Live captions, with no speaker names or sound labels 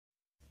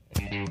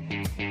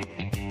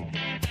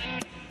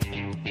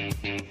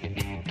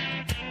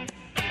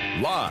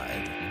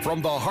Live from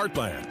the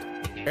heartland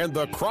and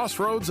the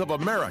crossroads of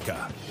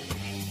America,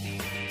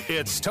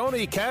 it's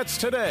Tony Katz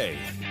Today.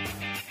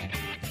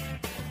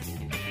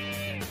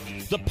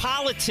 The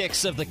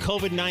politics of the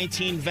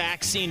COVID-19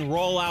 vaccine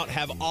rollout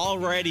have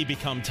already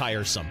become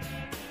tiresome.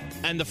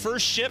 And the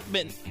first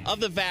shipment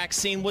of the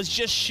vaccine was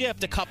just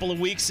shipped a couple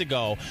of weeks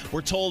ago. We're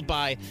told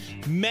by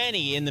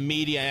many in the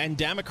media and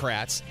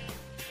Democrats,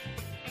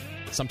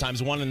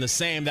 sometimes one and the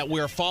same, that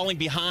we're falling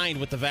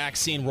behind with the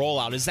vaccine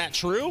rollout. Is that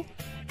true?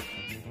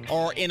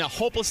 Or in a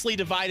hopelessly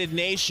divided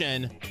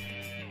nation,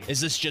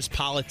 is this just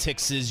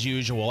politics as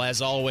usual?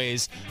 As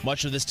always,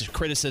 much of this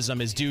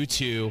criticism is due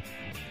to,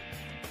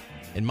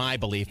 in my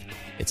belief,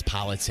 it's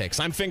politics.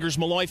 I'm Fingers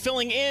Malloy,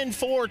 filling in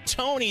for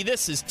Tony.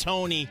 This is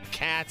Tony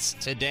Katz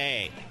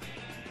Today.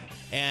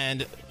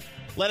 And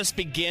let us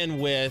begin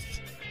with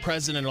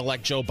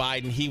President-elect Joe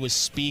Biden. He was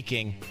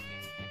speaking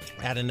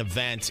at an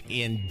event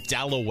in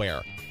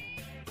Delaware,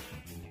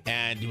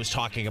 and he was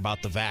talking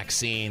about the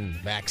vaccine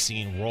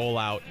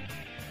rollout.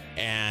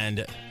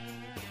 And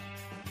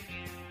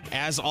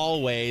as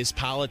always,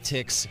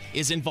 politics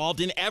is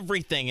involved in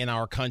everything in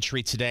our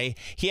country today.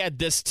 He had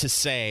this to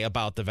say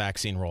about the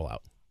vaccine rollout.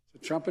 The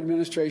Trump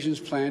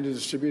administration's plan to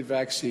distribute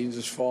vaccines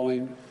is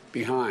falling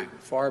behind,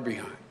 far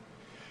behind.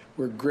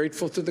 We're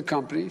grateful to the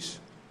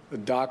companies, the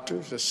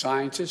doctors, the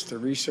scientists, the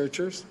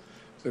researchers,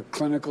 the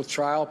clinical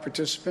trial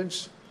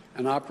participants,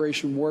 and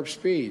Operation Warp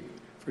Speed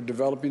for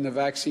developing the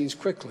vaccines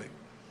quickly.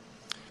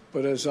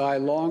 But as I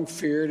long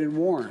feared and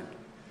warned,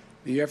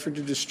 the effort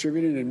to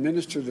distribute and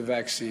administer the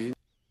vaccine.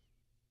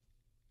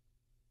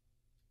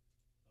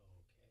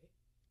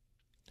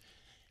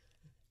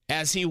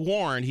 As he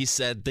warned, he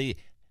said the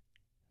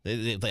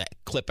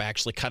clip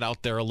actually cut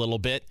out there a little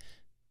bit.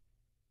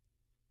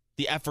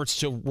 The efforts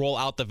to roll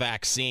out the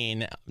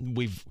vaccine,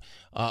 we've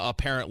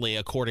apparently,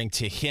 according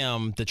to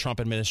him, the Trump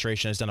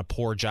administration has done a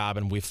poor job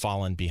and we've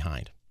fallen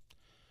behind.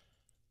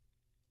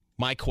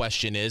 My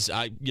question is,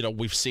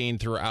 we've seen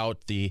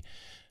throughout the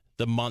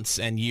months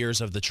and years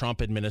of the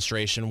Trump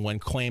administration, when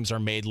claims are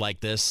made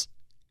like this,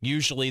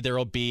 usually there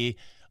will be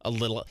a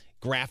little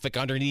graphic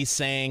underneath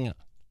saying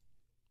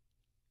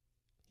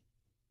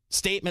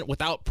statement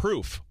without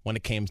proof when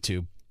it came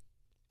to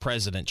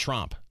President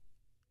Trump.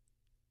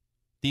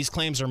 These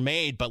claims are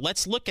made, but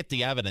let's look at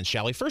the evidence,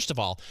 shall we? First of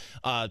all,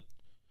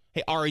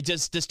 hey, Ari,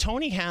 does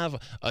Tony have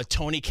a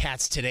Tony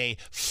Katz Today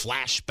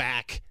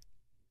flashback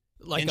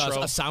like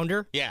intro? A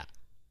sounder? Yeah.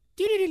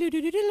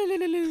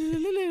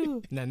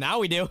 Now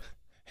we do.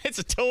 It's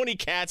a Tony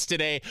Katz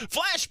Today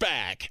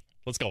flashback.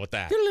 Let's go with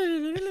that.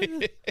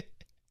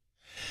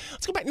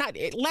 Let's go back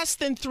less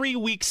than 3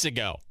 weeks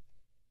ago.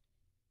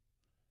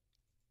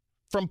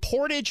 From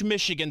Portage,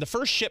 Michigan, the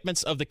first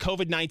shipments of the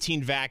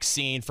COVID-19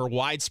 vaccine for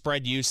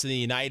widespread use in the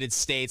United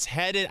States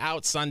headed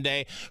out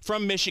Sunday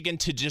from Michigan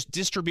to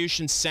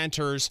distribution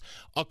centers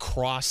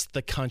across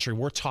the country.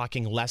 We're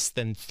talking less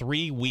than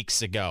 3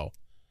 weeks ago.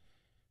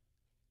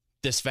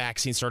 This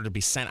vaccine started to be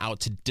sent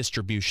out to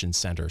distribution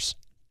centers.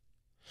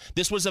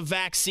 This was a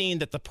vaccine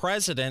that the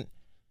president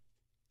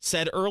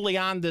said early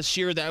on this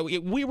year that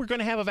we were going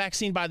to have a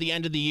vaccine by the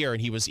end of the year,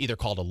 and he was either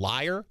called a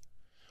liar,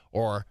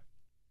 or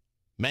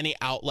many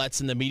outlets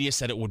in the media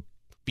said it would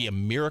be a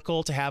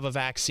miracle to have a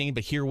vaccine,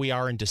 but here we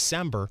are in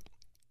December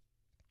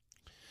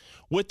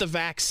with the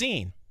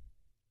vaccine.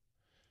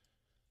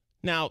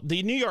 Now,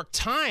 the New York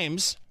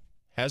Times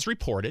has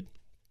reported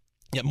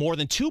that more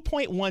than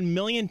 2.1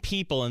 million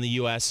people in the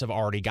U.S. have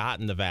already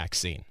gotten the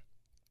vaccine.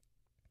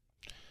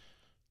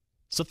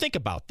 So think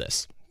about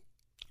this.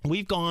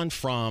 We've gone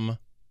from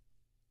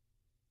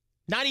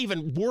not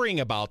even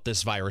worrying about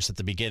this virus at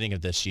the beginning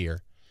of this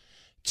year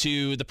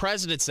to the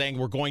president saying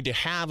we're going to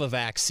have a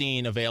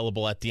vaccine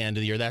available at the end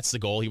of the year. That's the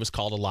goal. He was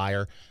called a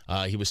liar.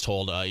 He was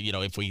told,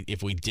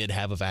 if we did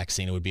have a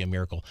vaccine, it would be a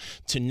miracle.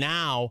 To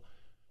now,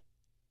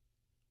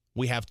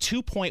 we have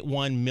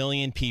 2.1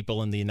 million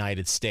people in the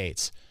United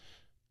States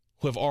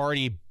who have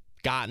already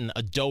gotten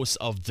a dose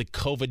of the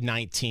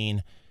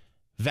COVID-19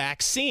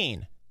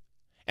 vaccine.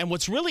 And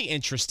what's really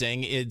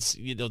interesting is,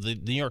 the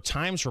New York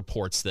Times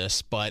reports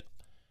this, but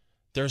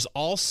there's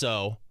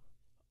also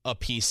a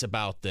piece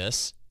about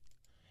this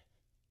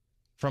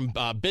from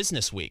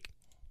Business Week.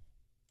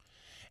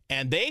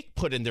 And they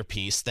put in their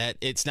piece that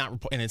it's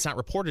not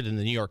reported in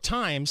the New York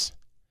Times,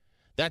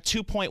 that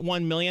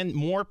 2.1 million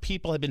more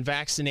people have been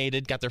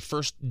vaccinated, got their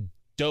first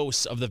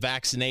dose of the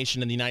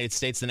vaccination in the United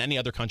States than any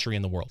other country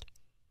in the world.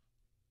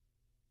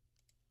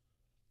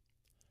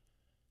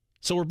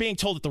 So we're being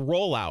told that the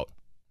rollout,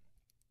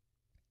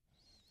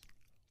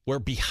 we're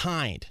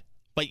behind,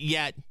 but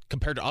yet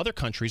compared to other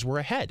countries, we're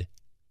ahead.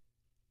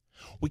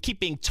 We keep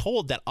being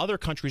told that other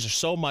countries are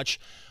so much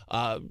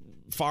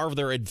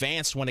farther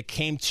advanced when it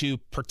came to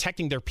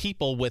protecting their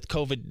people with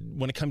COVID,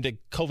 when it comes to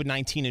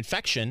COVID-19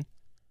 infection.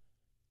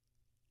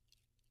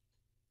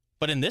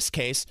 But in this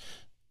case,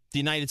 the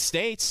United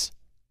States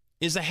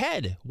is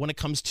ahead when it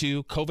comes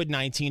to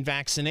COVID-19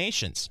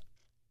 vaccinations.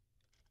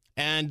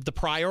 And the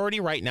priority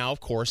right now,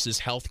 of course, is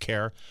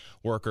healthcare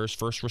workers,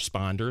 first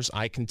responders.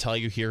 I can tell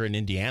you here in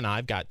Indiana,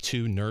 I've got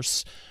 2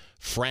 nurse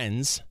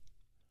friends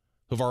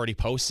who've already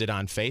posted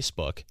on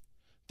Facebook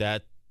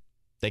that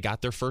they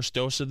got their first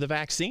dose of the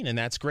vaccine, and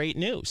that's great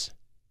news.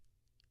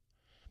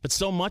 But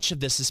so much of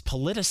this is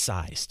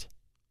politicized.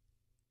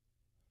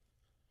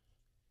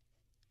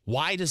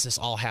 Why does this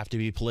all have to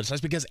be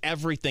politicized? Because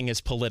everything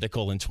is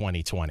political in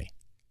 2020.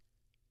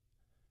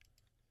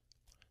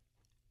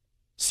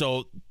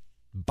 So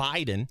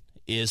Biden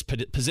is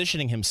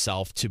positioning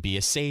himself to be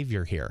a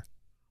savior here.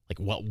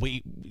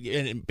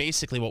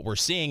 Basically what we're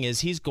seeing is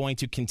he's going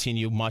to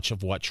continue much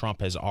of what Trump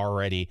has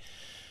already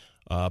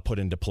put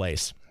into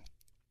place.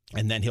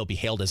 And then he'll be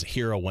hailed as a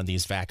hero when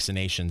these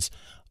vaccinations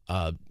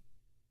are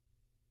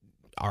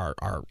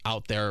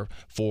out there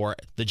for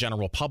the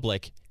general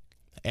public.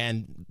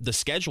 And the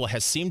schedule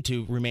has seemed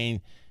to remain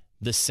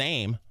the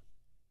same.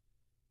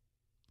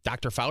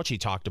 Dr. Fauci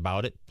talked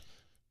about it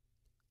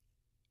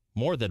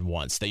more than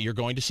once, that you're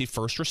going to see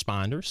first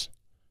responders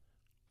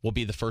will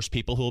be the first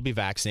people who will be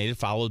vaccinated,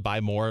 followed by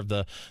more of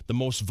the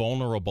most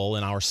vulnerable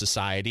in our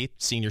society,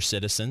 senior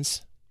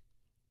citizens,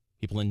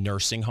 people in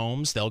nursing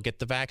homes. They'll get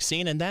the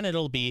vaccine, and then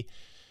it'll be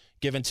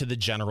given to the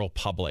general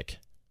public.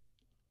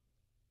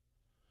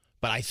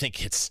 But I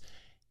think it's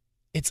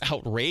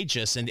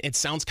outrageous, and it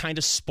sounds kind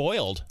of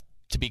spoiled,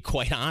 to be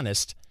quite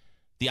honest.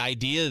 The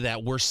idea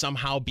that we're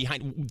somehow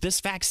behind. This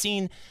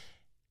vaccine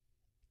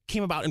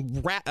came about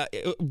in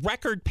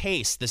record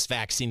pace. This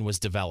vaccine was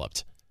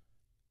developed,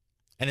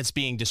 and it's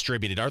being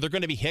distributed. Are there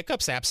going to be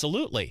hiccups?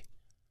 Absolutely.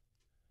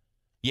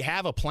 You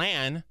have a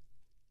plan,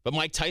 but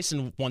Mike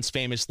Tyson once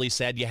famously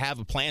said, you have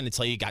a plan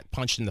until you got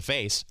punched in the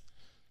face.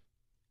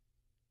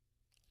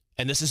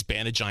 And this has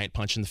been a giant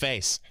punch in the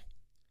face.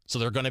 So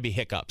there are going to be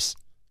hiccups.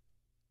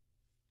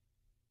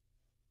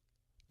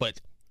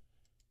 But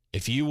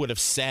if you would have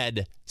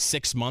said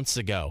 6 months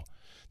ago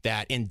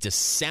that in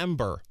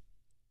December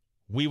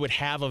we would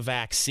have a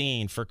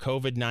vaccine for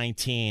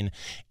COVID-19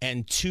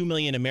 and 2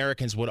 million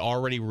Americans would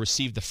already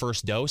receive the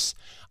first dose,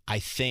 I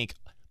think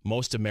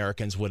most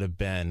Americans would have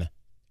been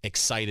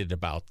excited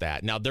about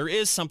that. Now, there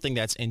is something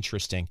that's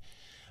interesting.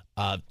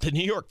 The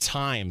New York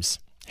Times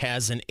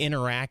has an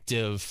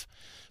interactive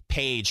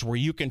page where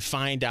you can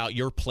find out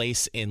your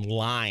place in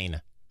line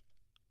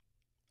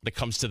when it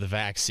comes to the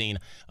vaccine.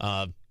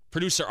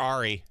 Producer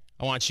Ari,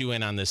 I want you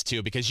in on this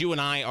too, because you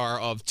and I are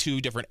of 2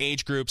 different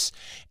age groups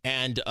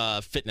and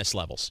fitness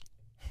levels.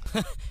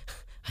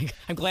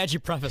 I'm glad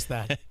you prefaced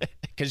that.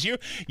 Because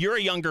you're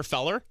a younger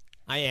feller.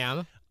 I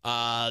am.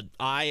 I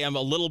am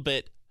a little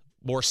bit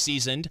more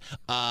seasoned.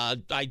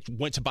 I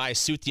went to buy a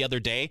suit the other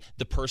day.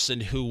 The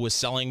person who was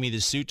selling me the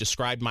suit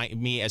described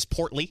me as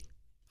portly.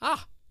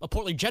 Ah, a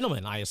portly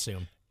gentleman, I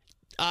assume.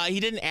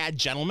 He didn't add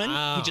gentleman.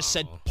 Oh. He just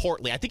said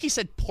portly. I think he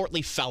said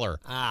portly feller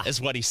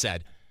is what he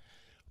said.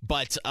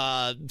 But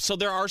so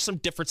there are some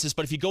differences.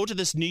 But if you go to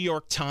this New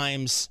York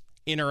Times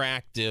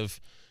interactive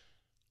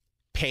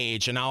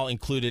page, and I'll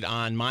include it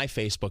on my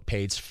Facebook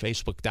page,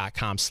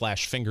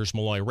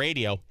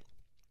 facebook.com/FingersMalloyRadio,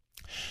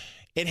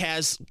 it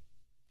has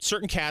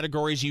certain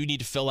categories you need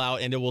to fill out,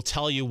 and it will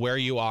tell you where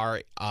you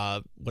are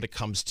when it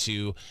comes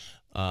to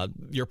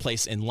your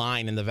place in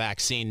line in the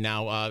vaccine.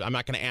 Now, I'm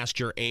not going to ask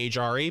your age,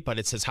 Ari, but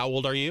it says, how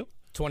old are you?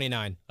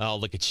 29. Oh,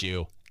 look at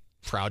you.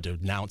 Proud to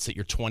announce that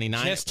you're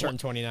 29. Just turned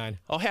 29.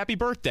 Oh, happy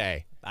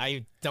birthday.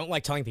 I don't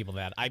like telling people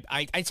that. I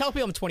tell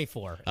people I'm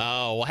 24.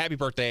 Oh, well, happy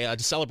birthday.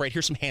 To celebrate,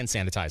 here's some hand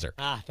sanitizer.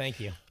 Thank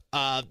you.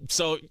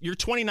 So you're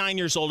 29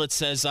 years old. It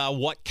says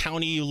what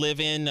county you live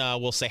in.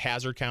 We'll say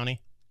Hazard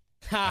County.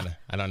 I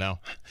don't know.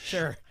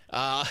 Sure.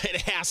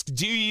 It asks,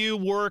 do you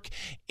work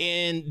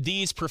in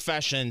these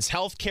professions?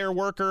 Healthcare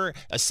worker,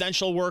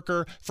 essential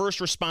worker, first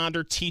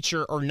responder,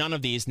 teacher, or none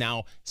of these?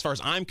 Now, as far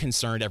as I'm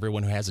concerned,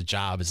 everyone who has a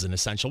job is an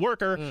essential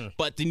worker,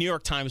 but the New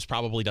York Times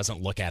probably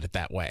doesn't look at it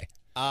that way.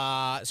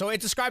 So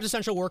it describes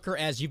essential worker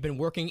as you've been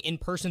working in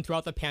person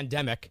throughout the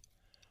pandemic,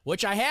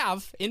 which I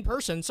have in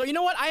person. So you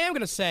know what? I am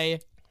going to say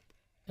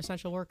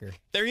essential worker.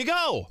 There you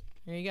go.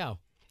 There you go.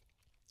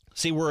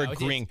 See, we're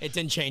agreeing. It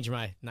didn't change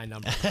my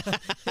number.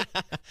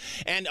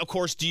 And, of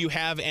course, do you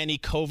have any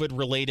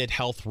COVID-related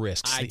health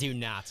risks? I do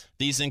not.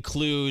 These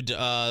include,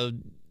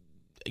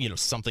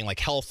 something like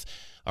health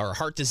or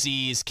heart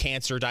disease,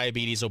 cancer,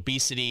 diabetes,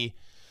 obesity.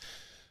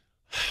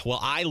 Well,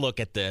 I look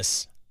at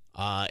this,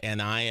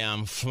 and I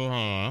am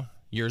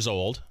years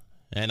old,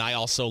 and I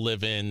also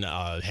live in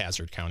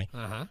Hazard County.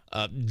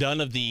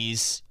 None of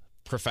these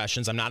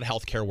professions. I'm not a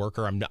healthcare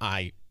worker.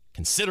 I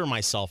consider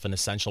myself an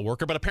essential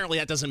worker, but apparently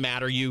that doesn't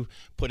matter. You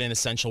put in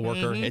essential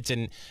worker. It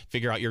didn't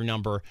figure out your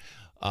number.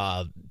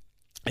 It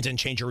didn't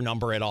change your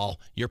number at all,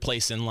 your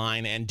place in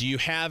line. And do you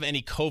have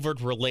any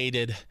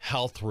COVID-related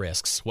health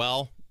risks?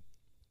 Well,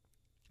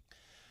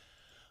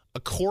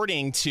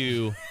 according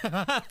to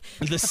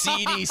the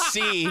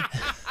CDC,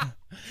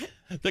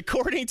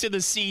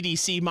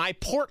 my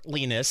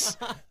portliness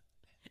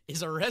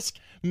is a risk.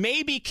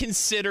 May be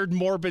considered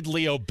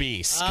morbidly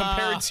obese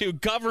compared to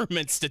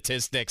government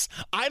statistics.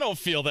 I don't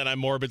feel that I'm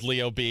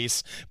morbidly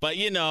obese, but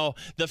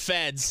the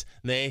feds,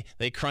 they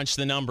crunch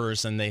the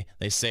numbers and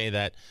they say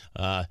that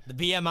the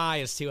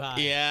BMI is too high.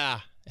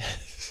 Yeah.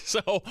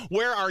 So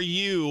where are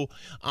you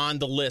on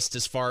the list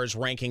as far as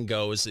ranking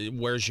goes?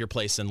 Where's your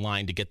place in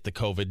line to get the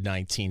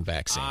COVID-19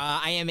 vaccine?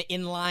 I am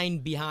in line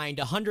behind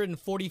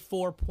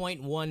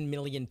 144.1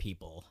 million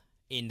people.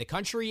 In the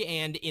country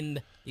and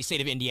in the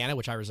state of Indiana,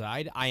 which I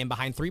reside, I am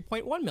behind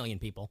 3.1 million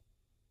people.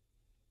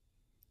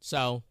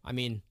 So,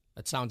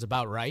 that sounds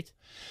about right.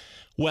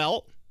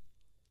 Well,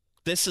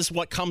 this is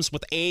what comes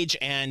with age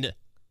and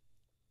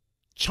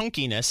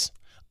chunkiness.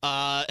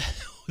 I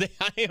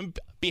am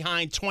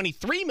behind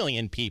 23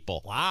 million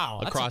people. Wow,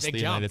 that's across a big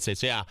the jump. United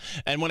States. Yeah,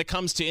 and when it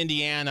comes to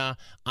Indiana,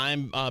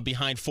 I'm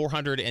behind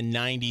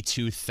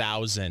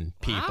 492,000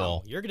 people.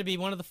 Wow, you're going to be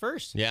one of the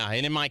first. Yeah,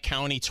 and in my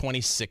county,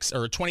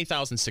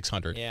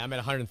 20,600. Yeah, I'm at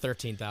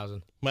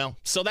 113,000. Well,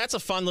 so that's a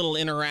fun little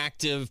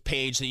interactive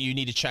page that you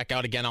need to check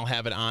out. Again, I'll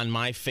have it on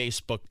my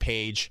Facebook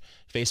page,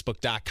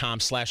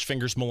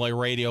 facebook.com/FingersMalloy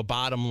Radio.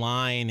 Bottom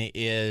line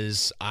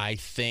is, I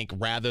think,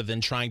 rather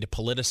than trying to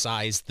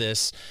politicize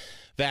this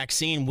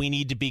vaccine, we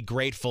need to be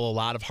grateful. A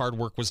lot of hard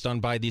work was done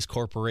by these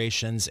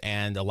corporations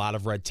and a lot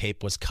of red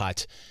tape was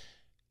cut.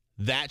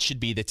 That should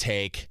be the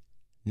take,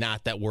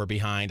 not that we're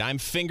behind. I'm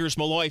Fingers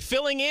Malloy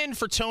filling in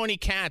for Tony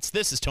Katz.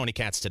 This is Tony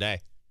Katz Today.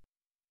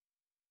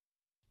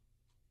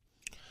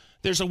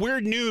 There's a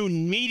weird new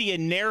media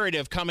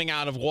narrative coming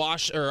out of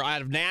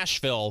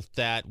Nashville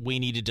that we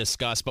need to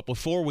discuss. But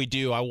before we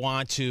do, I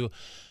want to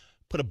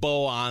put a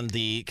bow on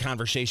the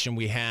conversation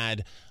we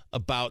had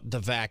about the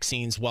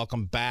vaccines.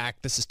 Welcome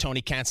back. This is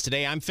Tony Katz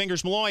Today. I'm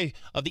Fingers Malloy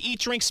of the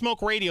Eat, Drink,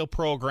 Smoke radio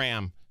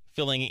program,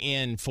 filling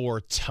in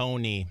for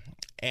Tony.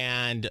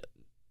 And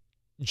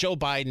Joe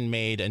Biden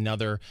made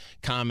another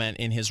comment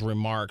in his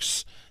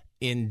remarks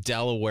in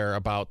Delaware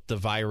about the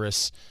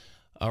virus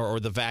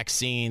or the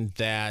vaccine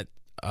that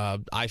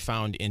I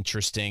found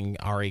interesting.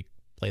 Ari,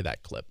 play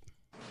that clip.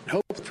 I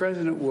hope the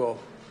president will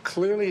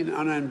clearly and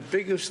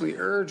unambiguously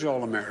urge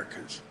all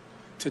Americans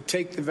to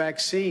take the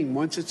vaccine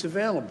once it's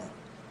available.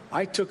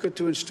 I took it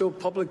to instill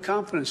public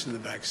confidence in the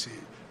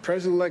vaccine.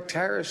 President-elect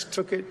Harris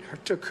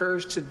took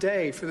hers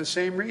today for the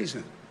same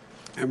reason.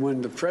 And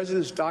when the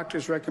president's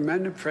doctors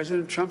recommend it,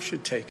 President Trump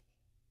should take it.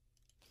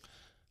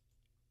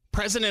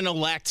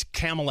 President-elect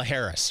Kamala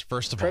Harris,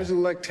 first of all.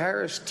 President-elect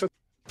Harris took...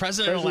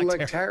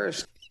 President-elect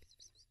Harris.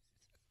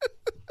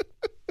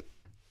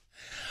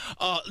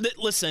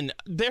 Listen,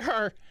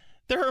 there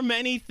are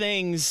many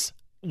things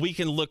we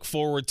can look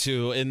forward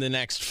to in the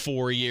next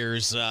 4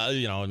 years,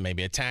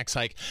 maybe a tax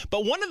hike.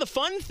 But one of the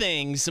fun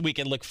things that we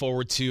can look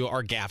forward to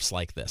are gaffes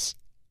like this.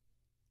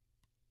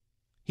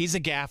 He's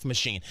a gaffe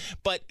machine.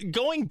 But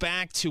going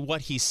back to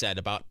what he said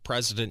about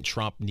President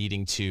Trump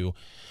needing to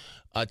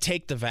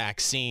take the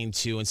vaccine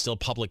to instill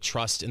public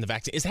trust in the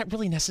vaccine, is that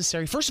really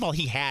necessary? First of all,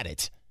 he had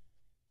it.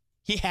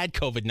 He had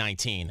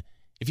COVID-19,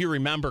 if you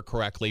remember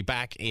correctly,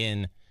 back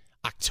in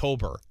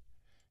October.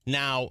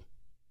 Now,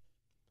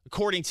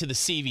 according to the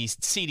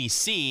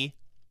CDC,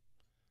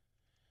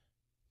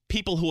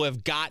 people who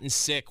have gotten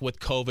sick with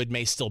COVID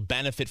may still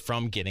benefit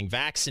from getting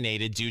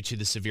vaccinated due to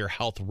the severe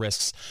health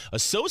risks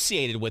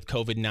associated with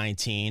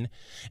COVID-19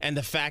 and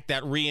the fact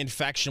that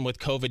reinfection with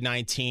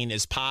COVID-19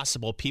 is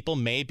possible. People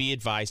may be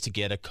advised to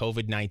get a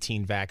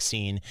COVID-19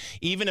 vaccine,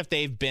 even if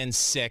they've been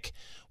sick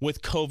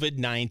with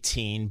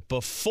COVID-19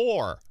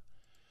 before.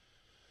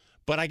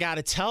 But I got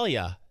to tell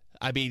you,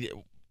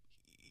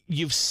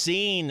 you've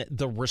seen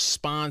the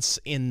response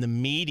in the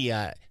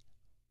media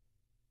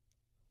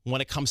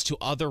when it comes to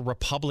other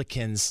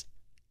Republicans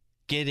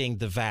getting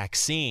the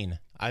vaccine.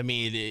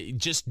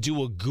 Just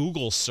do a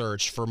Google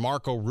search for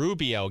Marco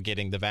Rubio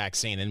getting the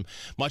vaccine, and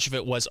much of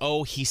it was,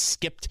 he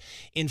skipped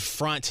in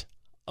front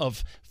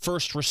of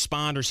first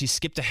responders. He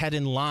skipped ahead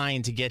in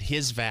line to get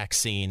his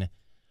vaccine.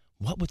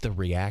 What would the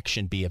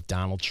reaction be if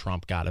Donald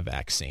Trump got a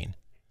vaccine?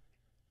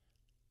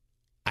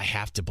 I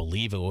have to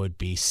believe it would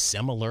be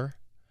similar,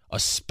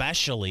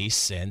 especially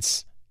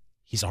since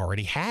he's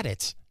already had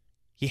it.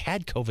 He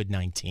had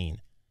COVID-19.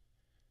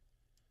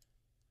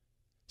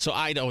 So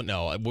I don't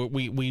know.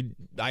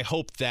 I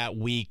hope that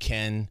we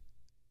can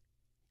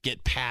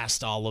get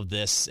past all of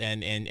this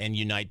and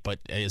unite, but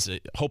as a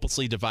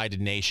hopelessly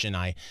divided nation,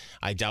 I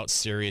doubt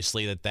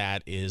seriously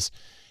that is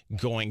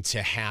going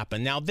to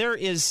happen. Now, there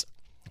is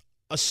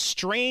a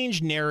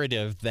strange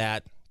narrative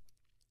that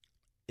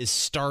is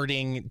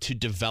starting to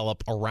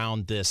develop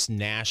around this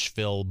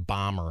Nashville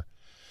bomber.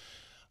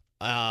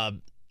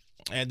 And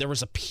there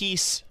was a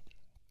piece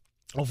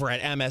over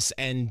at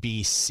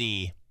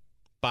MSNBC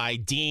by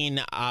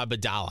Dean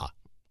Abdallah.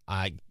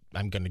 I'm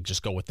going to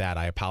just go with that.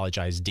 I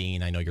apologize,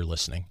 Dean. I know you're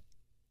listening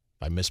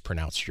if I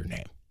mispronounced your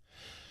name.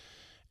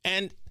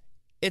 And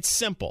it's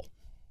simple.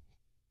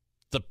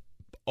 The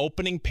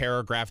opening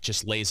paragraph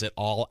just lays it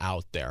all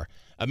out there.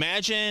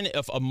 Imagine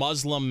if a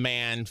Muslim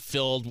man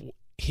filled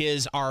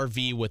his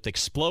RV with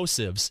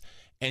explosives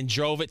and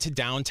drove it to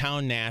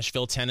downtown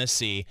Nashville,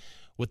 Tennessee,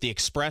 with the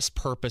express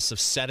purpose of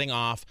setting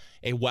off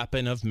a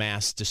weapon of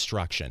mass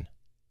destruction.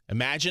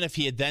 Imagine if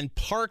he had then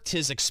parked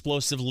his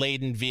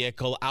explosive-laden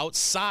vehicle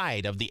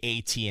outside of the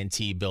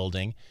AT&T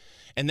building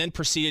and then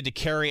proceeded to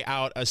carry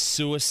out a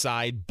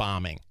suicide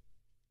bombing.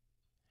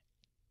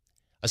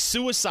 A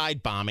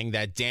suicide bombing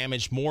that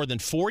damaged more than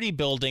 40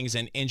 buildings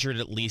and injured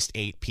at least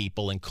 8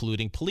 people,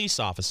 including police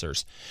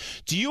officers.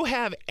 Do you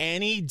have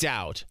any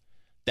doubt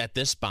that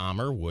this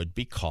bomber would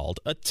be called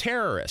a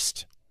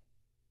terrorist?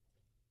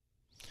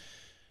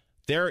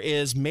 There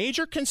is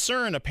major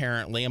concern,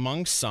 apparently,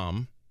 among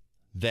some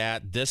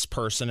that this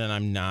person, and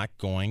I'm not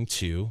going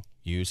to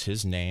use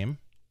his name,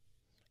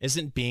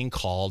 isn't being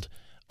called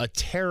a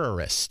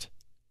terrorist.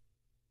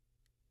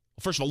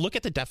 First of all, look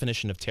at the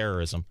definition of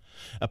terrorism.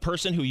 A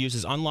person who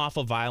uses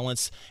unlawful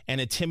violence and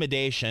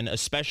intimidation,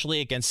 especially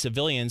against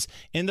civilians,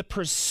 in the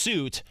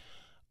pursuit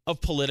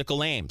of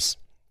political aims.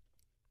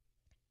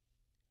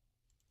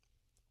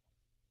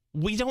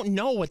 We don't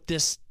know what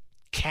this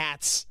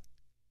cat's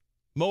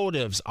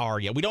motives are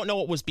yet. We don't know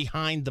what was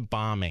behind the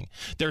bombing.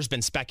 There's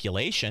been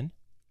speculation,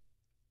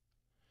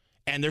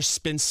 and there's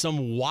been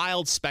some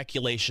wild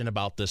speculation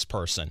about this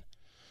person.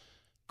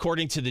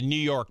 According to the New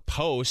York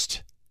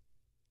Post,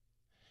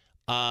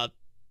 the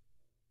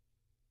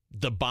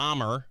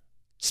bomber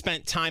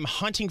spent time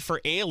hunting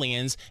for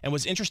aliens and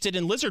was interested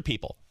in lizard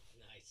people.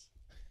 Nice.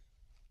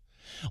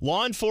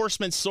 Law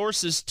enforcement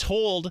sources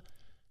told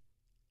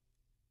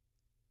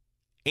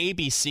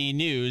ABC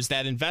News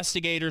that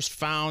investigators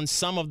found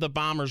some of the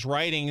bomber's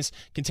writings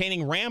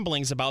containing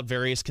ramblings about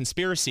various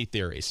conspiracy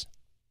theories.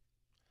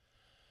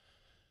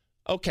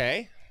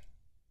 Okay.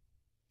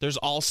 There's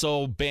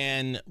also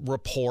been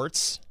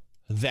reports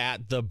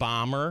that the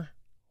bomber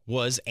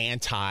was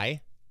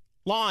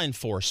anti-law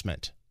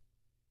enforcement.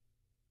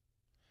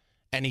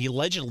 And he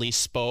allegedly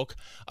spoke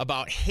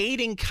about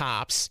hating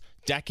cops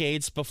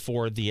decades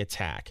before the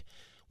attack.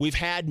 We've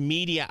had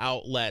media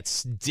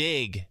outlets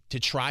dig to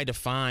try to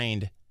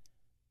find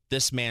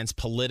this man's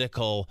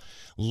political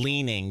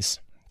leanings.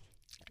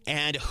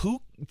 And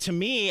to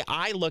me,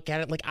 I look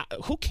at it like,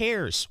 who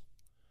cares?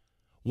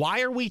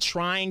 Why are we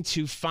trying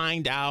to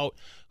find out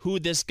who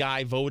this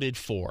guy voted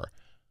for?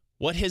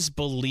 What his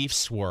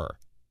beliefs were?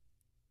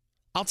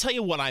 I'll tell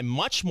you what I'm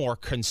much more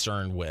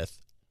concerned with.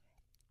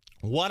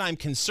 What I'm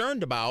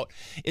concerned about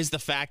is the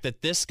fact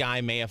that this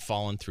guy may have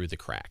fallen through the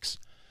cracks.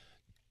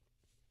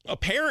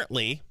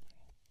 Apparently,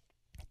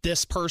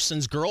 this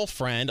person's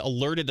girlfriend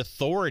alerted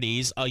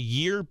authorities a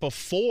year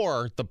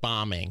before the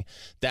bombing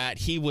that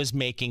he was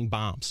making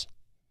bombs.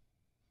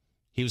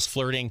 He was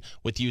flirting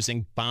with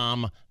using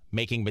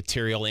bomb-making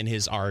material in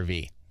his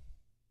RV.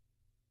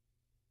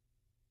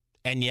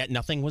 And yet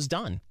nothing was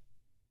done.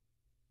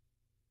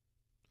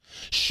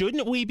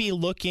 Shouldn't we be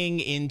looking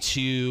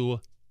into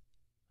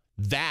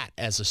that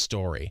as a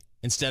story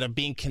instead of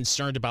being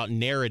concerned about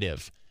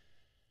narrative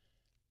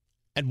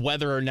and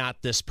whether or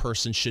not this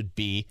person should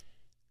be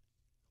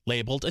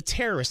labeled a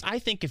terrorist? I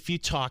think if you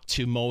talk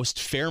to most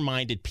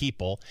fair-minded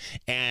people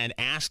and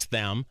ask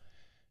them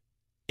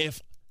if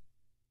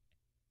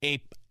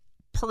a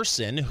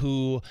person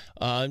who,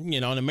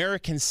 an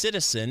American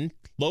citizen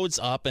loads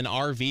up an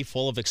RV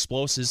full of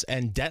explosives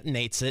and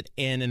detonates it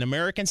in an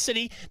American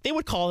city, they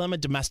would call them a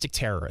domestic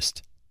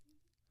terrorist.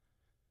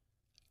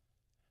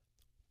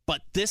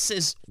 But this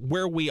is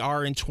where we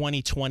are in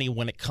 2020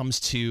 when it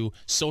comes to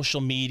social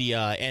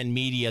media and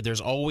media.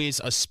 There's always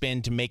a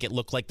spin to make it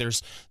look like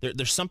there's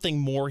something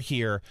more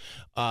here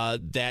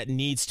that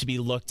needs to be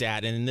looked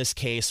at. And in this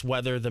case,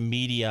 whether the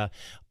media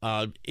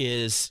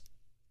is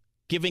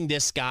giving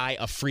this guy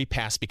a free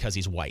pass because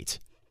he's white.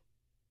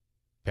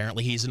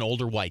 Apparently, he's an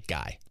older white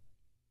guy.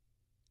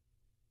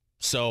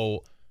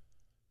 So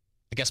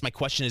I guess my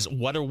question is,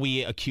 what are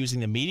we accusing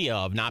the media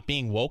of? Not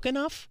being woke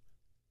enough?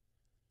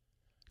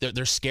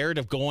 They're scared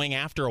of going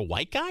after a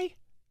white guy?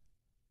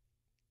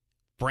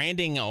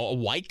 Branding a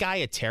white guy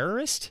a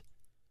terrorist?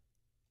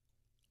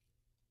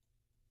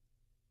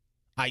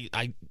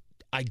 I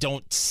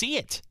don't see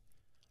it.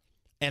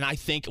 And I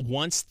think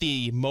once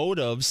the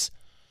motives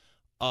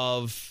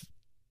of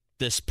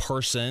this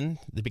person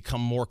they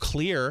become more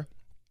clear,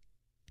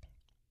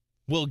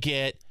 we'll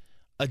get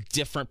a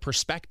different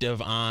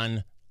perspective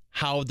on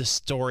how the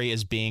story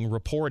is being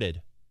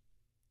reported.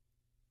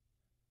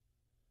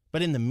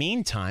 But in the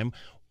meantime,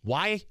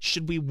 why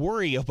should we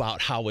worry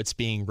about how it's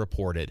being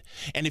reported?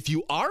 And if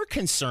you are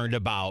concerned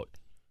about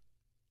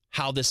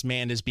how this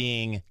man is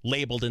being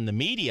labeled in the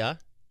media,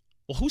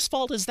 well, whose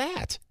fault is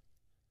that?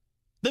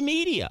 The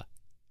media.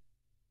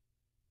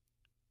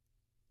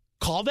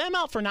 Call them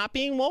out for not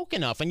being woke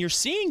enough. And you're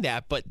seeing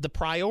that, but the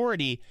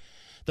priorities,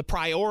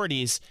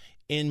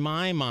 in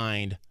my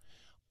mind,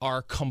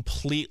 are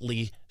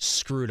completely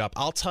screwed up.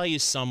 I'll tell you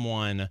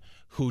someone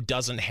who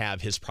doesn't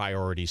have his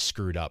priorities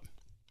screwed up.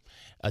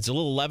 It's a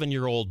little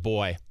 11-year-old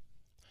boy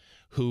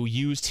who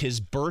used his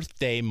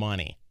birthday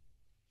money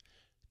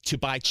to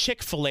buy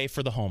Chick-fil-A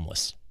for the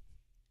homeless.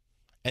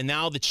 And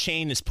now the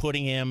chain is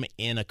putting him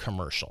in a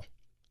commercial.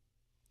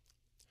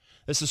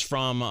 This is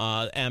from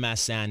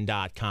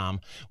MSN.com.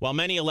 While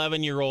many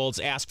 11-year-olds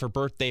ask for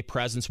birthday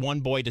presents,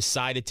 one boy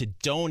decided to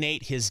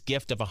donate his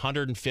gift of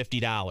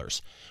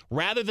 $150.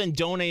 Rather than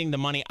donating the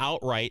money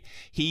outright,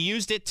 he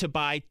used it to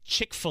buy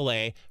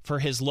Chick-fil-A for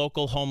his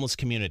local homeless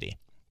community.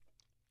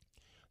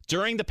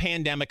 During the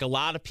pandemic, a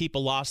lot of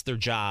people lost their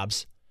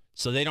jobs,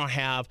 so they don't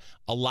have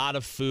a lot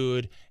of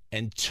food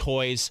and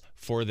toys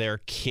for their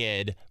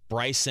kid,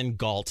 Bryson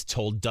Galt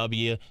told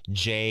WJBF.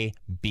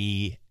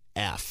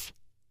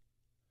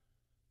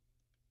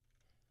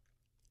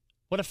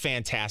 What a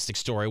fantastic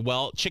story.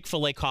 Well,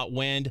 Chick-fil-A caught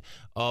wind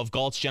of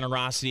Galt's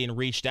generosity and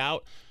reached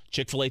out.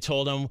 Chick-fil-A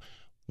told him,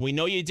 "We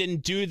know you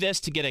didn't do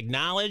this to get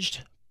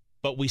acknowledged,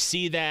 but we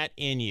see that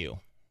in you."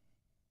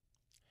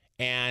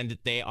 And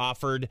they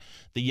offered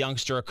the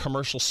youngster a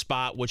commercial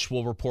spot, which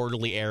will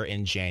reportedly air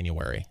in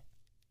January.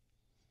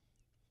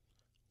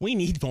 We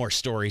need more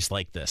stories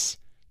like this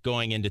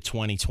going into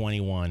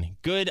 2021.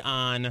 Good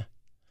on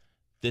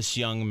this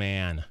young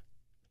man.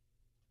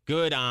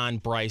 Good on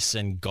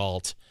Bryson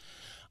Galt.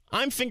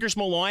 I'm Fingers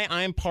Malloy.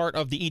 I'm part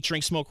of the Eat,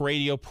 Drink, Smoke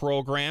radio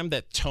program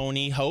that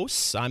Tony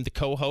hosts. I'm the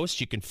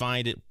co-host. You can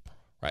find it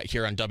right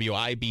here on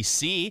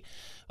WIBC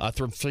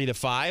from 3 to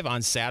 5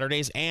 on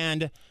Saturdays,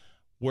 and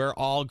where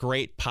all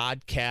great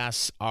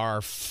podcasts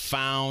are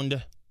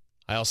found.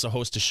 I also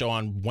host a show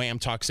on Wham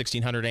Talk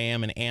 1600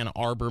 AM in Ann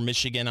Arbor,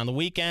 Michigan on the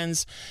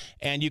weekends.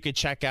 And you can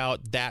check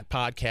out that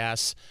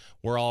podcast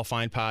where all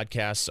fine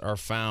podcasts are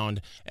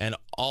found. And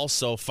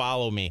also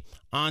follow me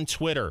on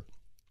Twitter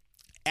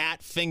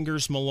at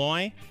Fingers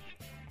Malloy.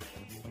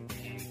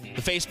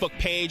 The Facebook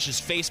page is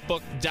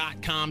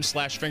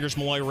facebook.com/Fingers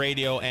Malloy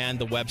Radio, and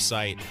the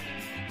website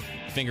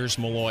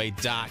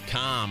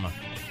fingersmalloy.com.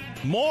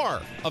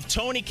 More of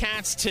Tony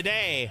Katz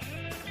today,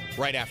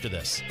 right after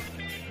this.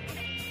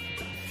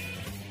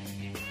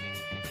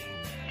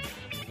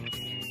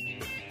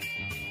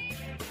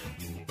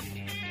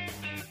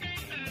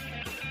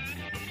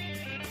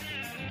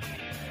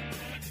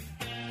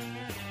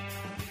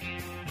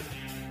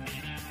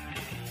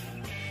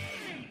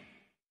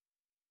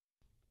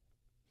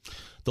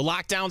 The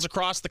lockdowns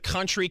across the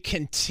country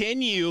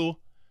continue,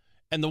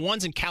 and the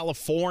ones in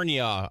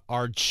California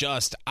are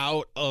just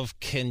out of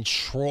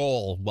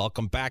control.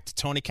 Welcome back to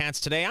Tony Katz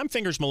Today. I'm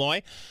Fingers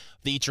Malloy,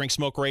 the Eat, Drink,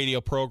 Smoke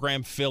radio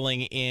program,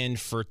 filling in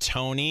for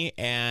Tony.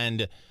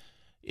 And,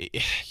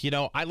 you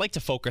know, I like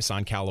to focus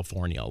on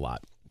California a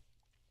lot.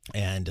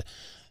 And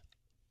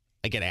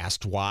I get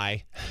asked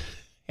why.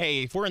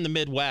 Hey, if we're in the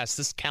Midwest,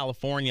 this is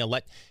California.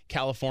 Let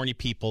California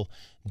people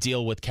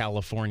deal with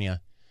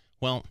California.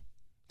 Well,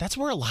 that's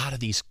where a lot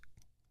of these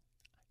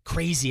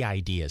crazy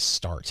ideas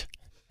start.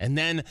 And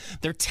then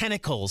their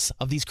tentacles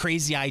of these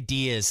crazy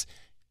ideas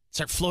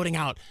start floating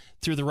out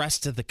through the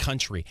rest of the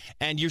country.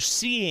 And you're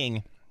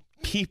seeing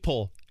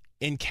people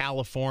in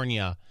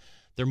California,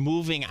 they're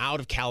moving out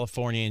of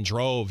California in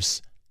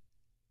droves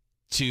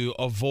to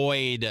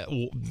avoid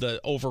the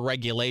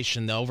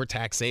overregulation, the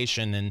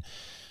overtaxation,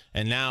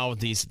 and now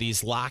these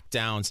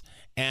lockdowns.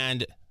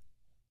 And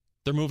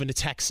they're moving to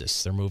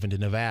Texas. They're moving to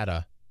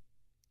Nevada.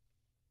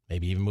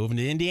 Maybe even moving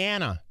to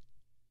Indiana.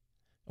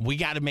 We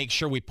got to make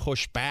sure we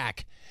push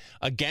back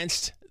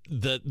against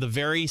the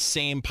very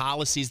same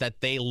policies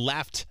that they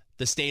left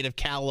the state of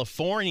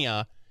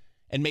California,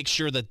 and make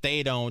sure that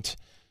they don't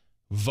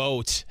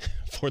vote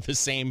for the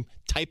same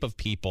type of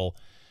people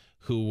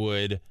who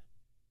would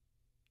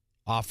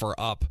offer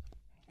up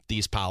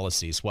these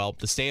policies. Well,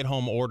 the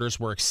stay-at-home orders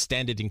were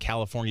extended in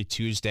California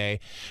Tuesday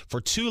for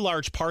two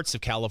large parts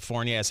of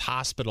California as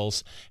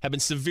hospitals have been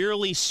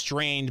severely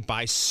strained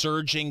by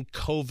surging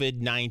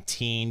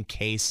COVID-19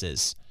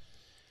 cases.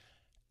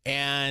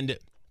 And,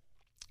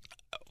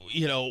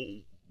 you know,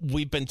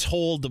 we've been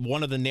told that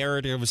one of the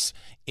narratives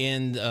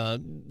in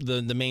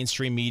the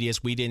mainstream media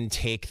is we didn't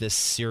take this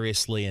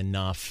seriously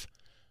enough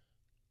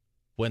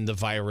when the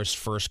virus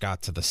first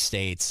got to the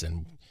States,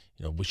 and,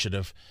 you know, we should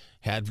have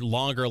had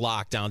longer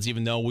lockdowns,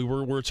 even though we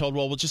were told,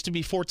 well, just to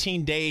be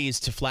 14 days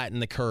to flatten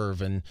the curve.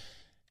 And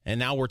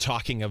now we're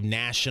talking of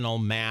national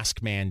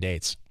mask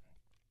mandates.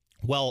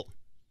 Well,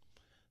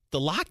 the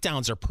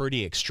lockdowns are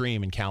pretty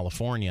extreme in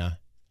California,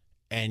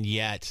 and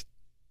yet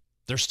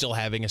they're still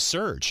having a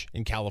surge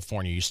in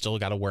California. You still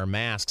got to wear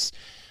masks.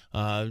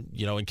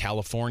 You know, in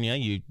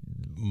California,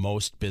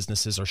 most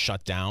businesses are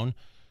shut down.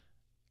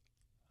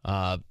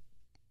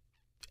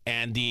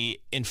 And the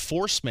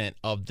enforcement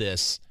of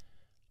these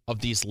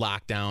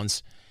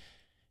lockdowns,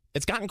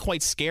 it's gotten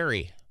quite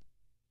scary.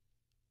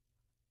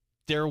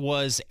 There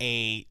was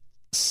a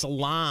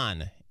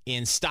salon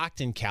in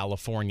Stockton,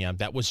 California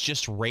that was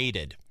just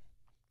raided.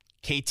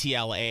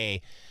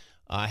 KTLA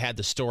had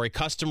the story.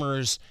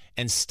 Customers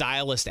and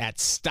stylists at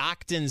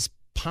Stockton's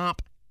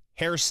Pomp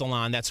Hair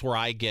Salon, that's where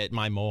I get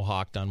my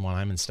mohawk done when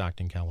I'm in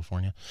Stockton,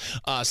 California,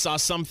 saw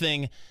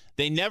something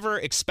they never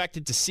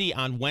expected to see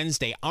on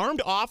Wednesday.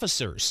 Armed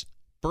officers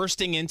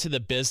bursting into the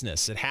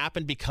business. It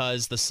happened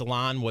because the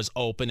salon was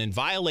open in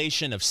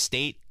violation of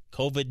state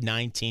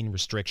COVID-19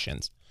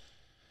 restrictions.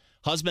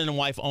 Husband and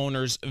wife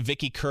owners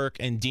Vicky Kirk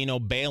and Dino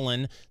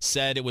Balin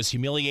said it was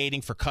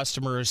humiliating for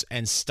customers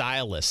and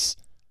stylists.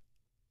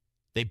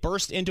 They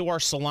burst into our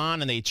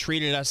salon and they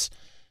treated us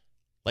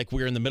like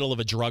we were in the middle of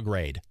a drug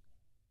raid.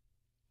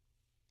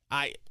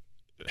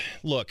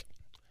 Look,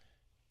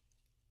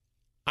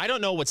 I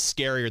don't know what's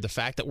scarier, the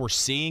fact that we're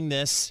seeing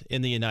this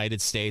in the United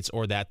States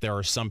or that there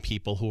are some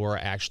people who are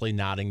actually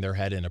nodding their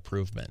head in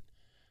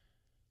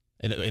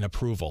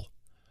approval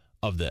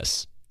of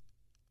this.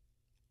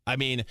 I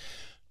mean,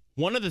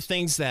 one of the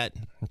things that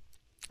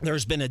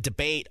there's been a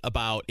debate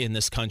about in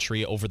this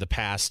country over the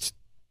past,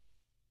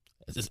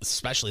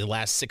 especially the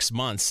last 6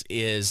 months,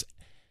 is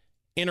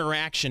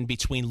interaction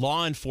between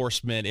law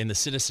enforcement and the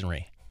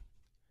citizenry.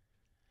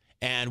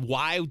 And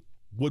why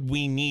would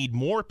we need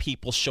more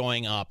people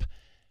showing up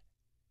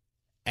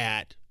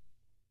at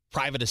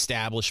private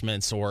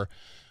establishments or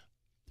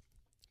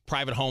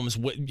private homes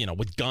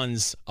with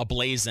guns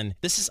ablazing?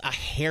 This is a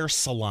hair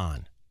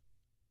salon.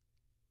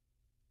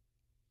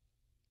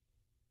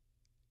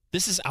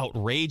 This is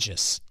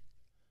outrageous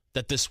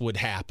that this would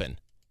happen.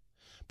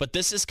 But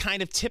this is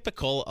kind of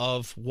typical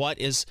of what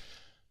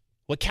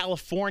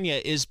California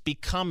is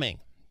becoming.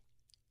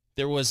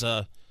 There was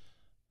a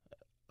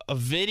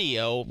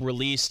video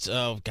released,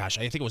 I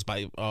think it was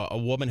by a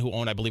woman who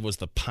owned, I believe it was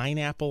the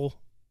Pineapple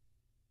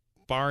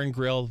Bar and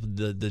Grill.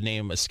 The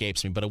name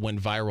escapes me, but it went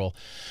viral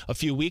a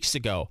few weeks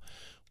ago,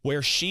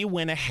 where she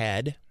went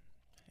ahead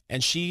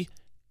and she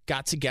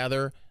got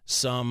together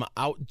some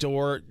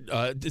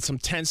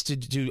tents to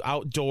do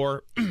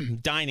outdoor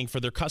dining for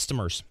their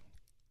customers.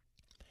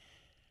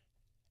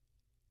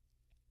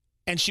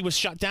 And she was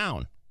shut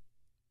down.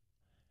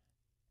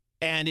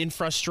 And in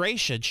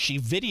frustration, she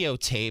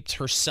videotaped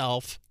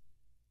herself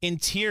in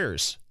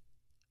tears,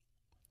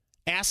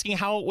 asking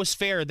how it was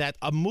fair that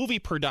a movie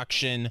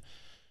production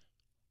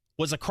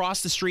was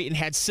across the street and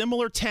had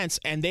similar tents,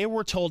 and they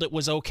were told it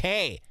was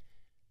okay,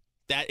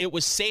 that it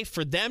was safe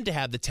for them to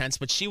have the tents,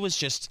 but she was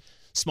just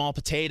small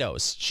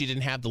potatoes. She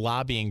didn't have the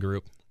lobbying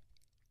group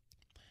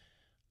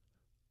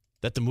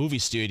that the movie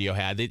studio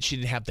had. She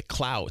didn't have the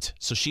clout,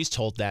 so she's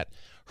told that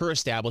her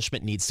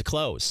establishment needs to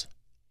close.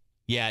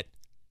 Yet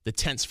the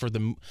tents for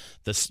the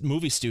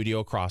movie studio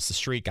across the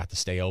street got to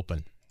stay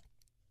open.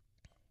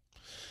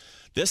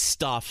 This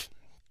stuff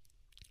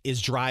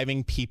is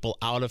driving people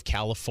out of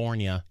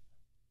California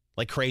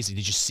like crazy.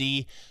 Did you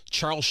see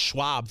Charles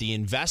Schwab, the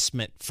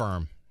investment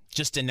firm,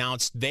 just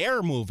announced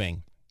they're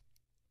moving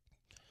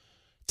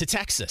to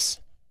Texas?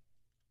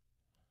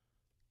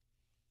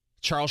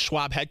 Charles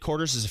Schwab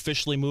headquarters is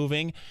officially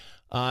moving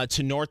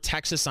to North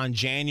Texas on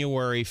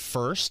January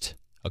 1st.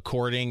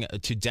 According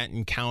to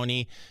Denton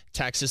County,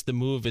 Texas, the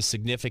move is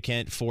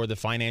significant for the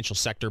financial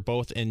sector,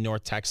 both in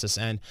North Texas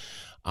and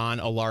on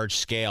a large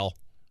scale.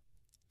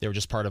 They were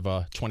just part of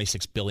a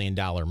 $26 billion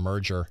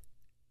merger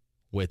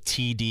with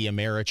TD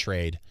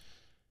Ameritrade.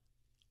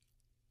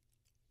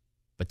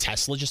 But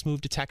Tesla just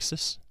moved to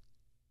Texas.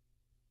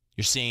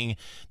 You're seeing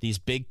these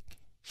big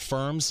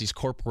firms, these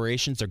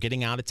corporations, they're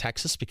getting out of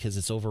Texas because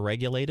it's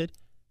overregulated.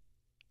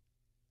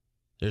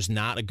 There's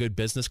not a good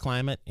business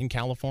climate in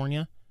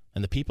California,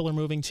 and the people are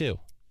moving too.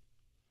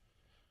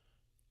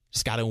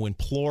 Just got to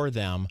implore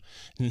them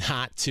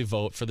not to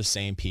vote for the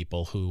same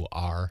people who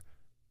are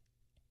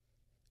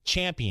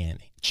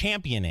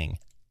championing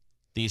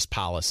these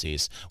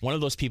policies. One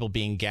of those people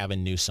being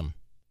Gavin Newsom.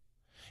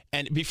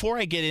 And before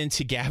I get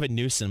into Gavin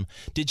Newsom,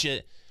 did you,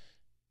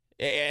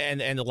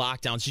 and the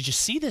lockdowns, did you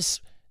see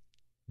this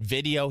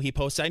video he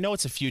posted? I know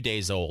it's a few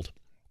days old,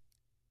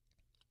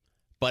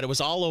 but it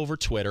was all over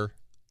Twitter.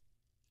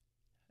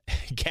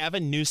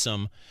 Gavin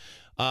Newsom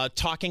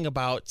talking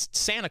about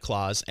Santa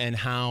Claus and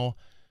how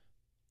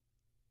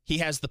he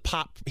had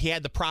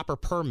the proper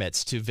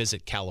permits to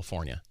visit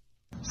California.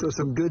 So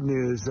some good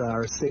news.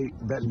 Our state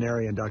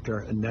veterinarian, Dr.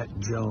 Annette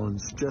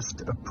Jones,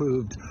 just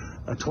approved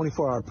a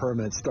 24-hour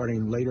permit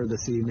starting later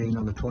this evening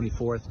on the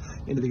 24th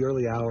into the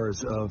early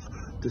hours of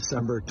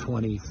December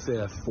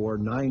 25th for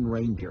 9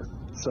 reindeer.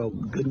 So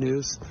good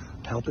news.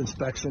 Health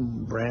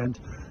inspection, brand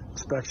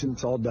inspection,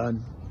 it's all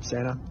done.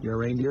 Santa, your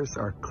reindeers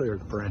are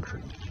cleared for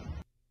entry.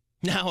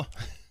 Now,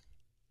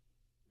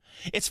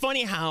 it's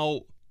funny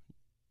how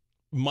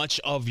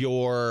much of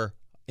your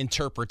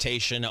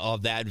interpretation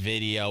of that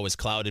video is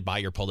clouded by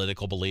your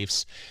political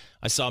beliefs.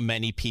 I saw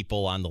many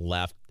people on the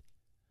left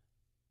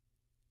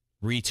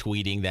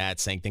retweeting that,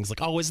 saying things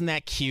like, oh, isn't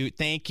that cute?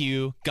 Thank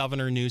you,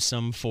 Governor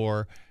Newsom,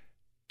 for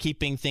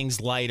keeping things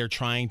light or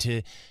trying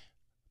to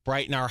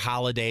brighten our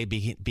holiday,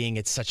 being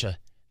it's such a,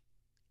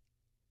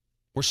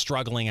 we're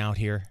struggling out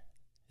here.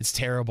 It's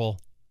terrible.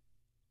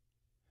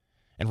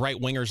 And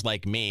right-wingers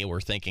like me were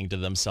thinking to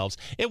themselves,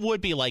 it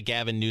would be like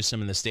Gavin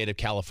Newsom in the state of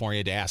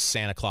California to ask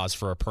Santa Claus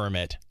for a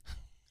permit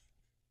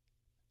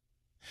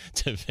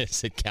to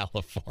visit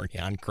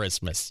California on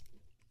Christmas.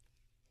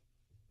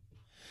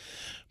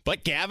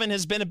 But Gavin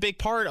has been a big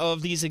part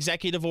of these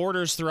executive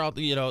orders throughout,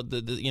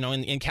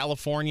 in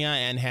California,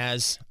 and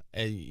has,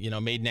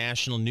 made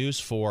national news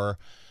for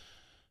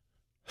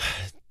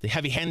the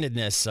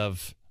heavy-handedness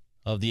of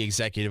of the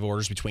executive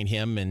orders between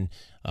him and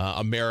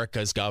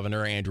America's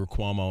governor, Andrew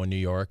Cuomo in New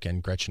York,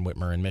 and Gretchen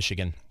Whitmer in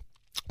Michigan.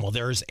 Well,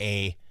 there's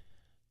a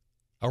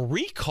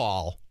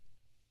recall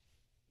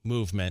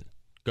movement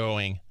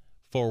going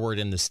forward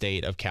in the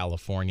state of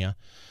California.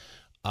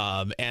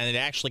 And it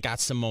actually got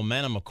some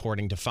momentum,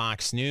 according to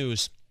Fox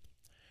News.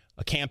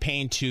 A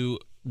campaign to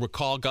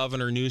recall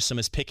Governor Newsom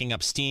is picking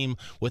up steam,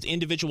 with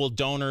individual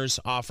donors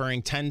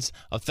offering tens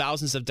of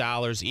thousands of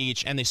dollars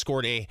each, and they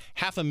scored a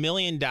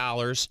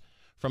 $500,000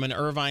 from an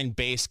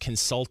Irvine-based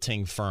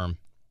consulting firm.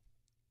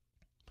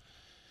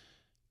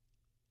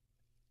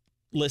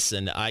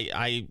 Listen,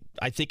 I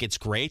think it's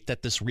great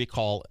that this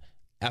recall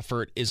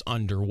effort is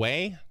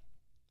underway.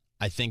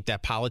 I think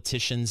that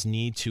politicians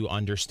need to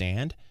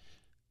understand,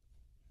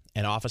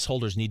 and office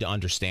holders need to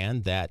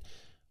understand, that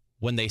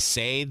when they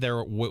say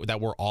that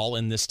we're all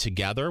in this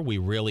together, we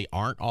really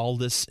aren't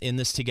all in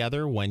this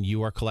together. When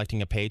you are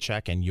collecting a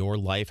paycheck and your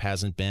life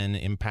hasn't been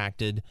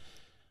impacted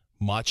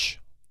much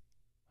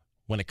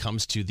when it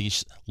comes to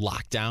these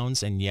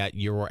lockdowns, and yet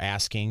you're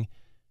asking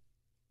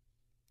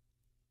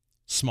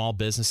small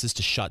businesses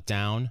to shut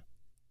down,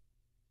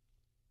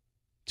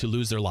 to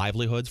lose their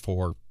livelihoods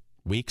for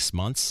weeks,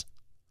 months.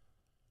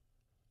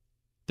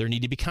 There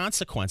need to be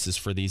consequences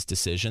for these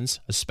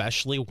decisions,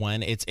 especially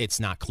when it's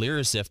not clear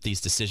as if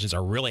these decisions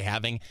are really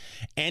having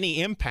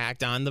any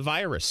impact on the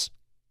virus.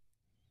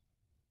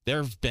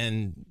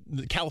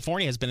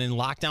 California has been in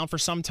lockdown for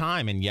some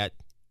time, and yet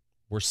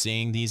we're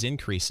seeing these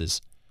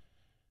increases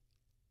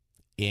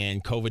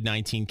in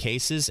COVID-19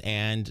 cases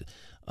and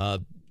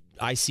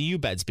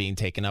ICU beds being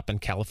taken up in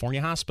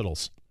California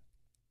hospitals.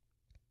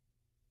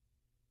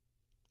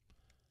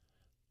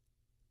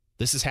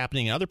 This is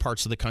happening in other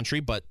parts of the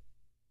country, but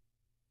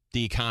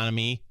the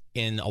economy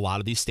in a lot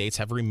of these states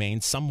have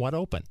remained somewhat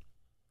open.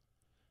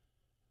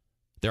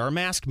 There are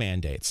mask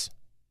mandates,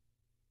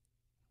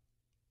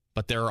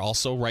 but there are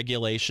also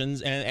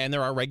regulations, and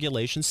there are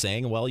regulations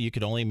saying, well, you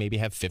could only maybe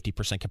have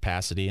 50%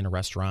 capacity in a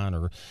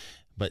restaurant,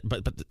 but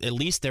at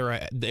least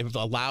they've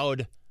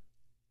allowed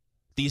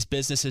these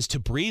businesses to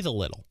breathe a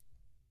little.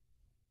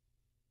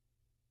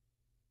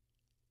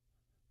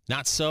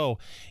 Not so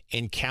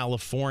in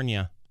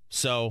California.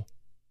 So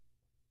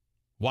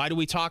why do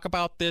we talk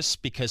about this?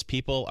 Because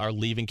people are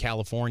leaving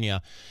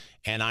California,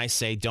 and I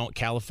say, don't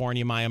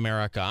California my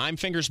America. I'm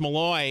Fingers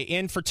Malloy,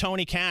 in for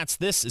Tony Katz.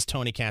 This is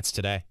Tony Katz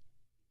Today.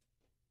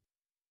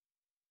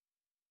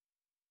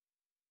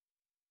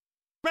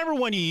 Remember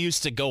when you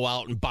used to go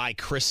out and buy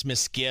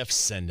Christmas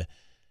gifts, and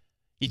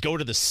you'd go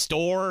to the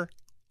store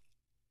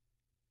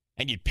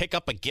and you'd pick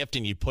up a gift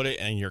and you'd put it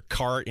in your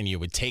cart and you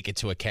would take it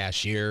to a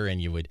cashier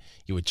and you would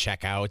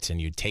check out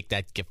and you'd take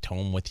that gift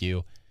home with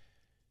you?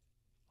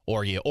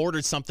 Or you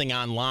ordered something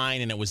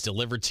online and it was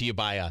delivered to you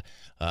by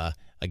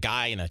a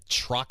guy in a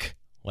truck?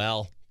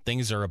 Well,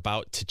 things are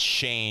about to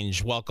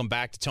change. Welcome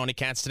back to Tony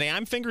Katz Today.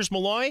 I'm Fingers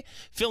Malloy,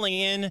 filling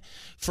in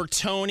for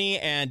Tony,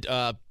 and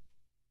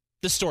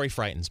this story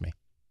frightens me.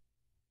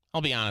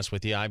 I'll be honest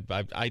with you. I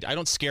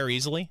don't scare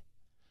easily,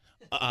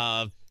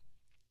 but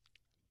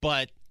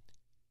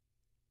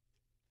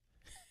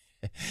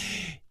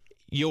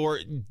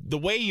the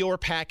way your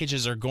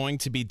packages are going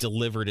to be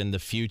delivered in the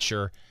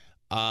future,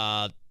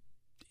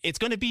 it's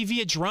going to be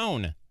via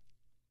drone.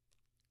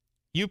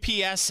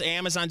 UPS,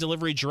 Amazon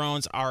delivery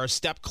drones are a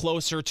step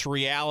closer to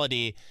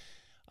reality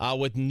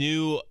with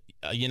new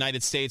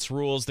United States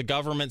rules. The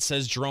government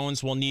says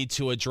drones will need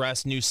to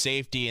address new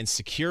safety and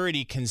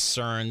security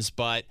concerns,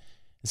 but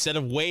instead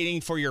of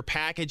waiting for your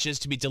packages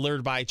to be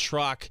delivered by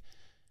truck,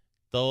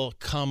 they'll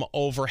come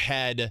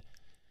overhead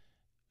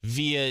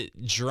via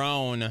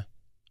drone.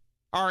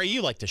 Ari,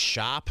 you like to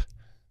shop?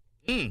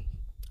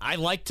 I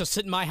like to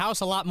sit in my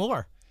house a lot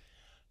more.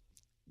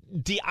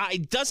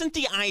 Doesn't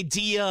the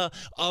idea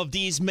of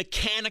these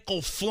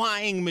mechanical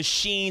flying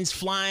machines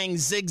flying,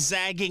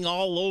 zigzagging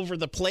all over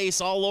the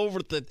place, all over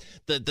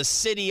the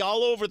city,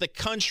 all over the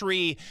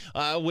country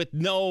with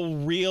no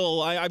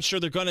real, I'm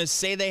sure they're going to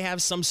say they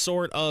have some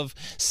sort of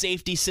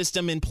safety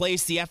system in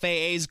place. The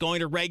FAA is going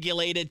to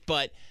regulate it,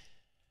 but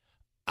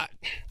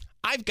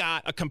I've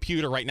got a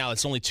computer right now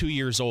that's only 2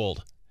 years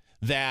old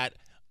that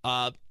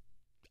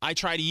I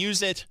try to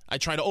use it. I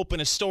try to open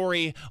a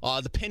story.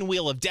 The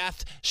pinwheel of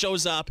death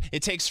shows up.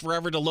 It takes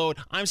forever to load.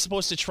 I'm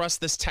supposed to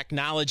trust this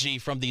technology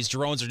from these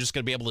drones are just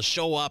going to be able to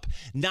show up,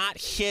 not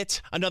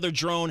hit another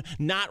drone,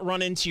 not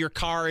run into your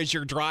car as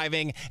you're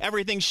driving.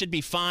 Everything should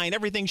be fine.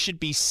 Everything should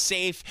be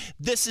safe.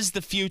 This is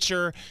the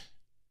future.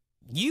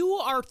 You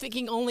are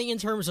thinking only in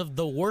terms of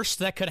the worst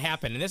that could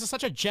happen, and this is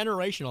such a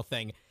generational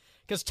thing.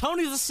 Because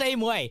Tony's the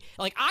same way.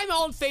 Like, I'm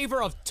all in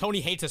favor of,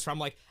 Tony hates this, where I'm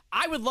like,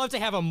 I would love to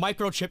have a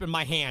microchip in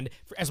my hand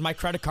as my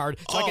credit card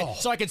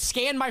so I could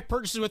scan my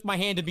purchases with my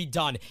hand and be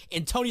done.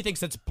 And Tony thinks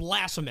that's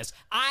blasphemous.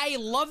 I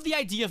love the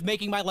idea of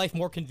making my life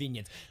more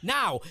convenient.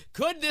 Now,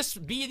 could this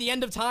be the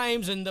end of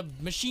times and the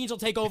machines will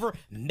take over?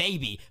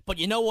 Maybe. But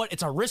you know what?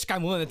 It's a risk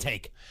I'm willing to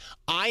take.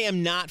 I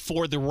am not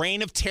for the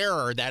reign of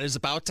terror that is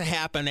about to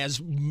happen as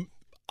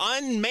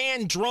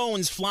unmanned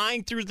drones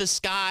flying through the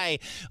sky,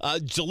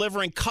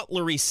 delivering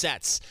cutlery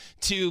sets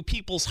to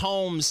people's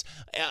homes.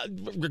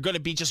 We're going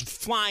to be just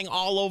flying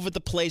all over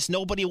the place.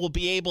 Nobody will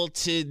be able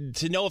to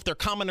know if they're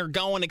coming or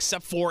going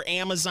except for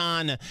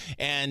Amazon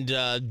and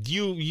UPS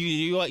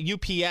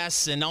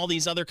and all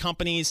these other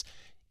companies.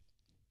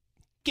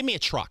 Give me a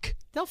truck.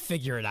 They'll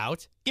figure it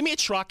out. Give me a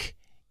truck.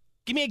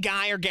 Give me a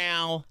guy or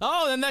gal.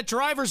 Oh, then that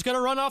driver's going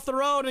to run off the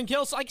road and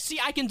kill.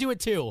 I can do it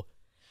too.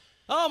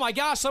 Oh my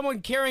gosh, someone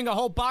carrying a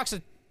whole box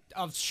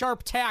of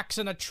sharp tacks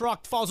in a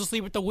truck falls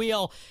asleep at the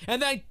wheel and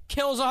then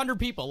kills 100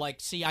 people. I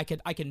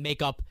can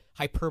make up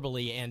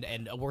hyperbole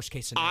and a worst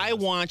case scenario. I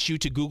want you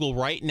to Google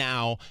right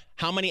now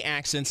how many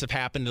accidents have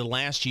happened in the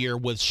last year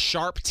with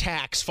sharp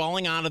tacks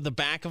falling out of the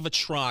back of a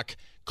truck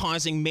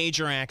causing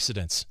major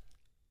accidents.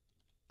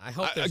 I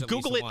hope there's at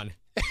Google least it. one.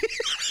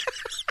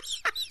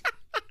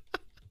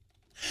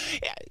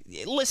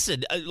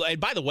 Listen, and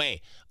by the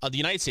way, the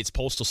United States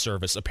Postal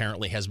Service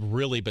apparently has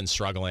really been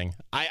struggling.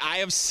 I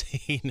have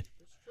seen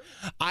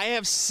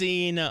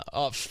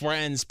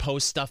friends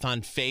post stuff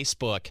on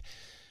Facebook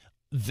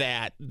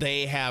that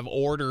they have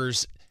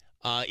orders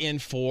in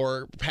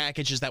for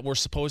packages that were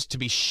supposed to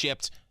be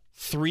shipped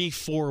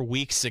 3-4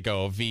 weeks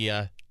ago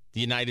via the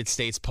United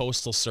States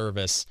Postal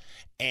Service,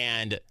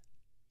 and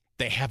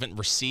they haven't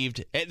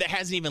received. It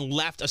hasn't even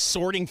left a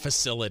sorting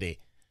facility.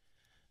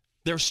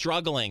 They're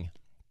struggling.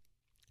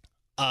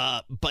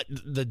 But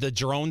the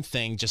drone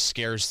thing just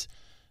scares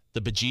the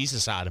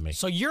bejesus out of me.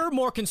 So you're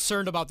more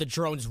concerned about the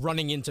drones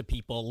running into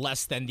people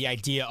less than the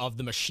idea of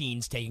the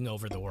machines taking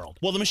over the world.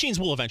 Well, the machines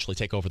will eventually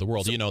take over the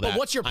world. You know that. But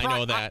what's your I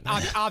know that.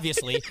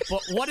 Obviously.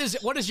 But what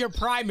is your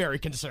primary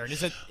concern?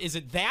 Is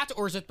it that,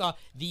 or is it the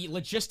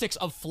logistics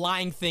of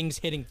flying things,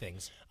 hitting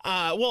things?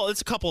 Well,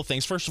 it's a couple of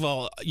things. First of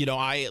all,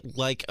 I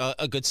like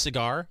a good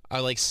cigar.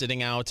 I like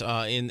sitting out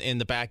in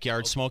the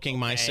backyard smoking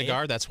my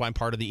cigar. That's why I'm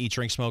part of the Eat,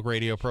 Drink, Smoke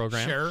radio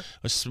program. Sure.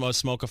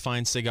 Smoke a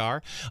fine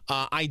cigar.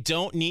 I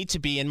don't need to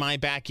be in my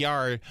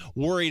backyard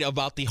worried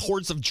about the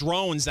hordes of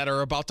drones that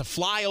are about to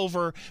fly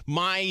over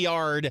my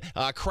yard,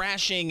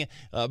 crashing,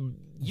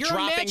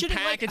 dropping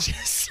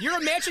packages.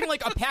 You're imagining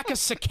like a pack of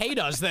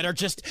cicadas that are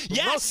just...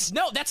 Yes!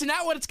 No, that's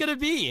not what it's going to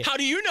be. How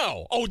do you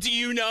know? Oh, do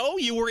you know?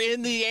 You were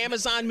in the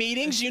Amazon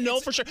meetings. You know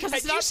for sure. Have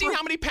you seen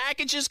how many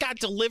packages got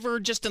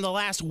delivered just in the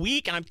last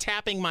week? And I'm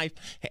tapping my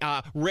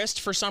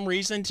wrist for some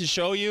reason to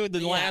show you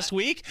the last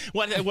week.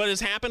 What has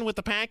happened with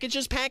the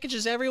packages?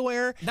 Packages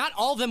everywhere. Not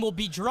all of them will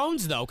be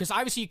drones, though, because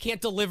obviously you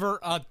can't deliver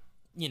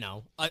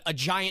a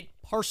giant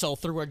parcel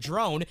through a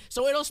drone,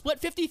 so it'll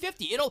split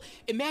 50-50.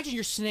 Imagine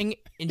you're sitting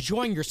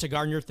enjoying your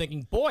cigar and you're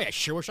thinking, boy, I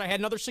sure wish I had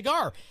another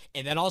cigar.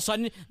 And then all of a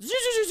sudden,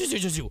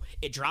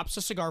 it drops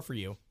a cigar for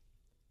you.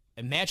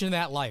 Imagine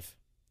that life.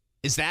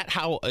 Is that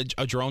how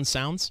a drone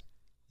sounds?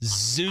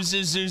 Zoo,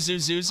 zoo, zoo, zoo,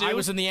 zoo, zoo? I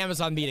was in the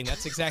Amazon meeting.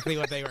 That's exactly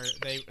what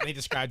they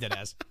described it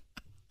as.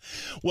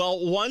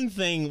 Well, one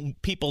thing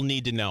people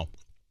need to know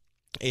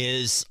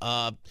is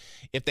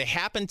if they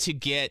happen to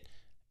get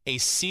a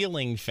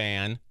ceiling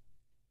fan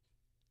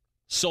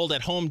sold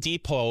at Home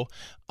Depot,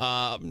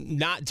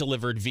 not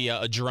delivered via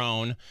a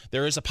drone,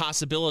 there is a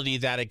possibility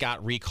that it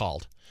got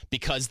recalled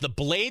because the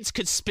blades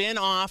could spin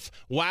off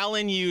while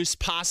in use,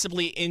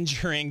 possibly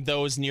injuring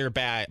those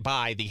nearby.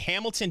 The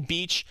Hamilton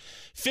Beach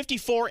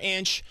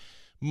 54-inch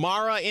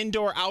Mara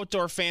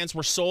indoor-outdoor fans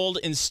were sold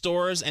in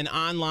stores and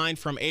online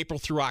from April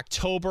through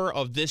October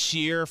of this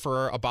year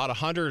for about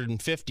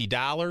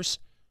 $150.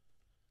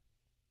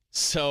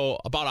 So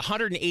about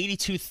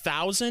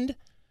 182,000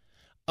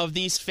 of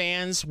these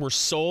fans were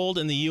sold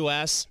in the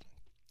U.S.,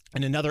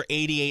 and another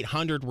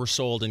 8,800 were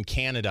sold in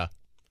Canada.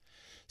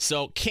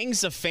 So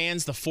Kings of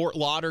Fans, the Fort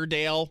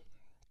Lauderdale,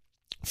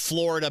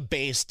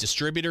 Florida-based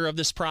distributor of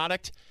this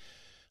product,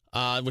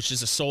 which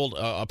is sold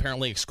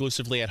apparently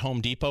exclusively at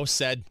Home Depot,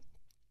 said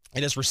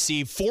it has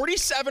received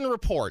 47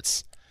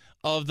 reports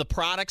of the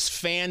product's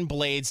fan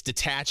blades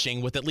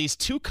detaching, with at least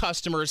 2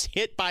 customers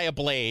hit by a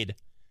blade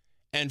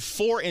and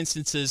 4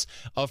 instances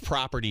of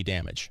property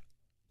damage.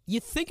 You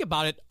think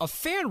about it, a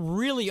fan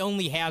really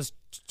only has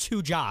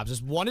 2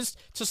 jobs. One is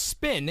to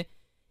spin,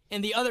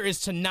 and the other is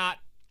to not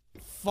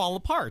fall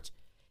apart.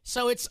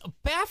 So it's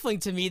baffling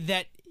to me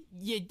that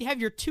you have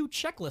your 2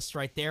 checklists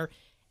right there,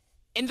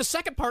 and the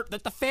second part,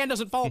 that the fan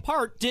doesn't fall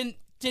apart, didn't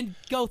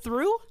go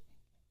through?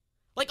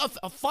 Like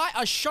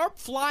a sharp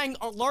flying,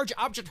 a large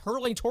object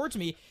hurling towards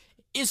me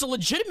is a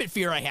legitimate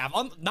fear I have.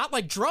 Not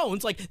like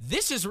drones. Like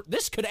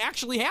this could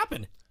actually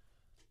happen.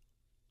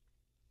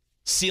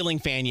 Ceiling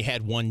fan, you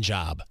had 1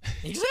 job.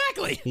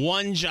 Exactly.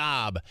 1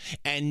 job.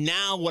 And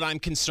now what I'm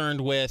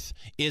concerned with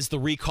is the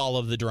recall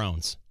of the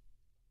drones.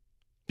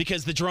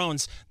 Because the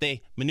drones,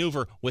 they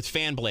maneuver with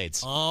fan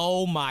blades.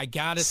 Oh my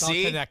God, it's all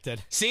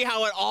connected. See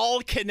how it all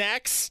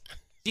connects?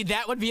 See,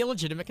 that would be a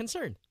legitimate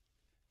concern.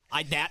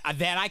 That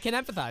I can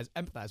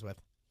empathize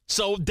with.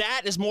 So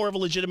that is more of a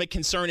legitimate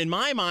concern in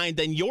my mind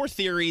than your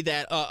theory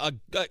that,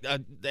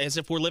 as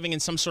if we're living in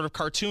some sort of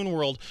cartoon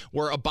world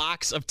where a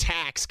box of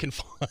tacks can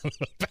fall out of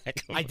the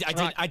back of a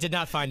truck. I did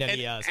not find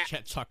any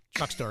truck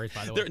stories,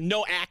 by the way.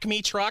 No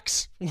Acme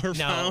trucks were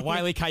found. No,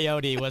 Wile E.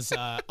 Coyote was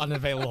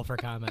unavailable for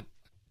comment.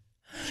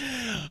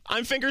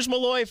 I'm Fingers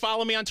Malloy.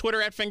 Follow me on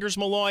Twitter at Fingers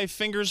Malloy.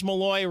 Fingers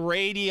Malloy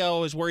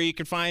Radio is where you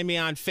can find me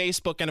on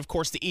Facebook. And, of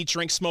course, the Eat,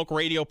 Drink, Smoke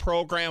radio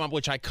program,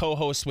 which I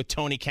co-host with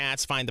Tony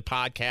Katz. Find the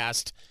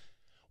podcast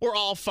where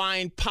all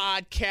fine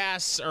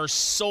podcasts are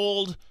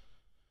sold.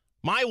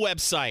 My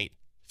website,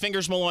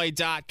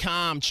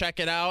 fingersmalloy.com.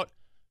 Check it out.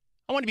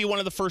 I want to be one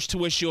of the first to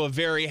wish you a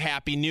very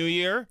happy new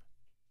year.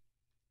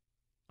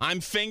 I'm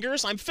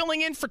Fingers. I'm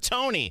filling in for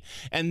Tony.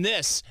 And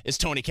this is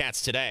Tony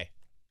Katz Today.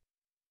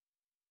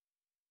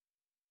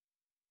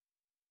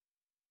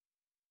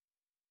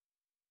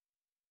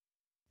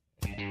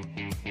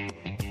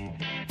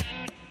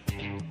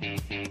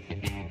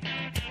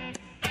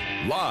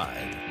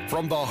 Live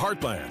from the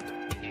heartland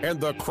and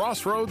the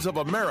crossroads of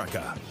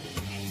America,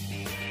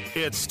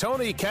 it's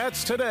Tony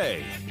Katz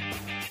Today.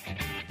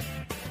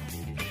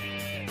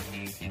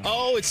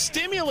 Oh, it's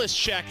stimulus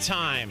check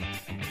time.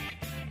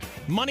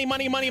 Money,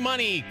 money, money,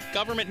 money.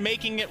 Government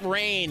making it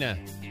rain.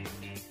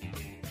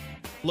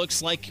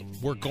 Looks like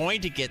we're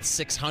going to get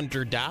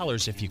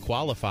 $600 if you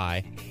qualify.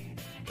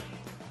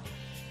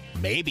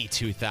 Maybe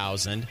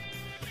 $2,000.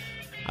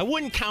 I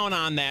wouldn't count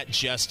on that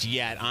just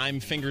yet.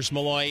 I'm Fingers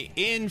Malloy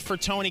in for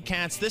Tony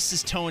Katz. This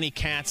is Tony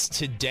Katz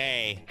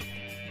Today.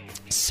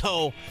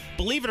 So,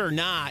 believe it or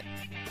not,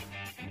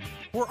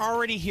 we're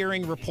already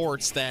hearing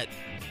reports that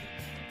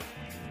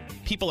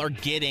people are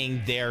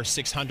getting their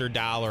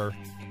 $600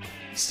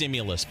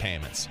 stimulus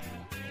payments.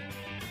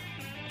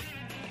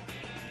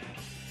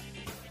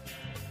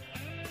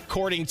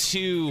 According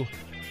to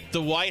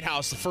the White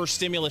House, the first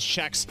stimulus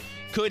checks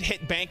could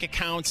hit bank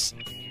accounts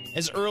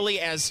as early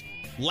as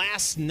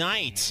last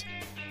night.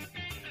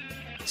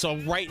 So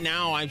right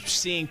now, I'm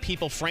seeing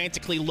people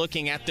frantically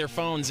looking at their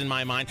phones in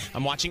my mind.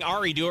 I'm watching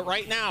Ari do it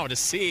right now to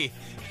see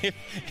if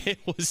it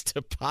was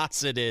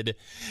deposited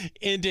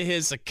into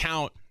his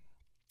account.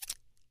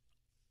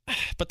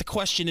 But the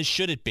question is,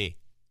 should it be?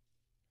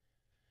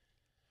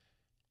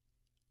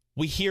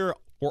 We hear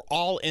we're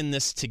all in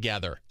this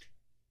together.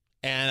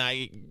 And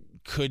I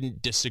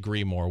couldn't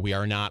disagree more. We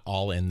are not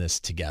all in this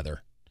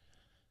together.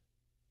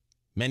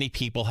 Many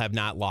people have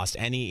not lost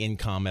any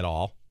income at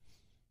all.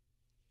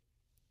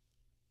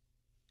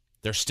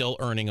 They're still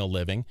earning a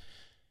living.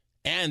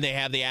 And they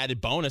have the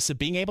added bonus of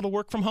being able to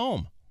work from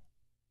home.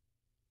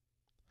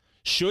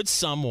 Should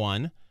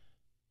someone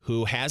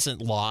who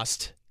hasn't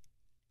lost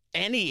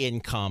any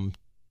income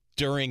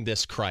during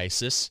this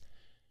crisis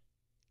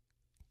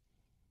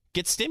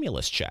get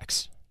stimulus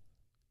checks?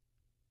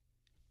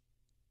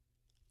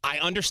 I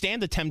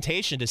understand the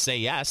temptation to say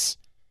yes.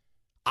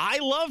 I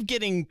love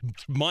getting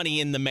money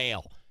in the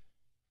mail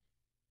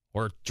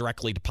or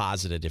directly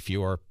deposited if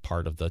you are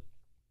part of the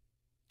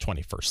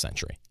 21st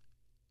century.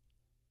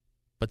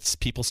 But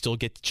people still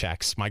get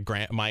checks. My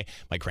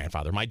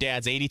grandfather, my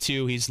dad's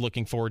 82. He's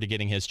looking forward to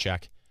getting his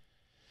check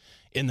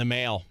in the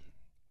mail.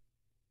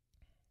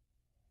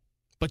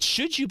 But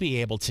should you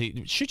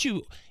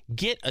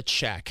get a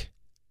check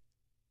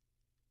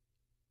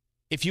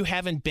if you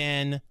haven't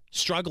been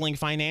struggling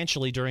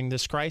financially during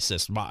this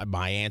crisis?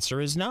 My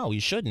answer is no, you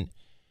shouldn't.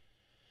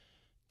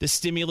 The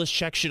stimulus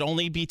check should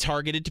only be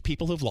targeted to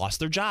people who've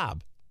lost their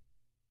job,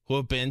 who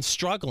have been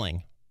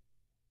struggling.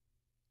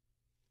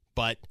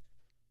 But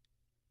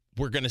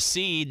we're going to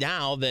see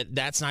now that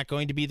that's not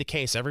going to be the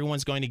case.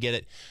 Everyone's going to get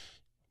it.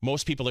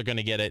 Most people are going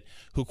to get it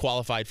who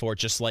qualified for it,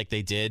 just like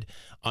they did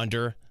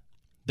under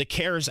the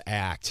CARES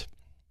Act.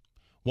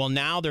 Well,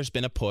 now there's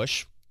been a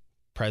push.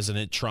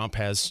 President Trump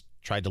has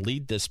tried to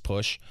lead this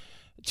push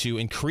to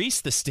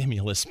increase the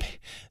stimulus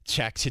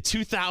check to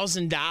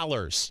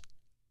 $2,000.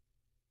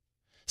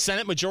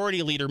 Senate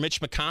Majority Leader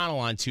Mitch McConnell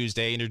on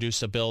Tuesday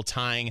introduced a bill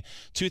tying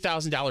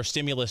 $2,000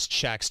 stimulus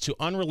checks to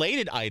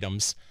unrelated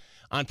items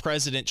on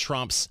President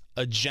Trump's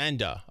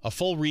agenda. A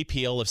full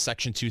repeal of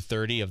Section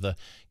 230 of the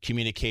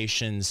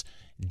Communications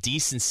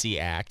Decency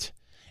Act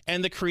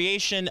and the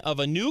creation of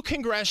a new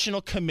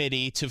congressional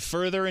committee to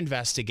further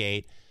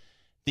investigate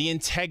the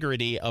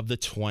integrity of the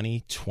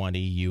 2020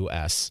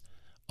 U.S.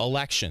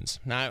 elections.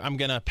 Now, I'm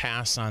going to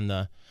pass on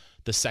the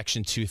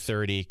Section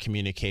 230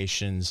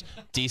 Communications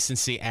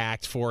Decency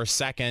Act for a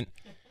second.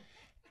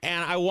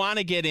 And I want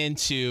to get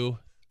into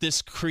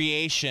this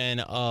creation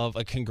of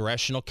a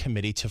congressional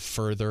committee to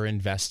further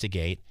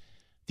investigate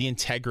the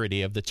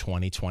integrity of the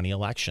 2020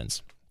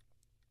 elections.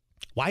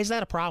 Why is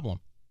that a problem?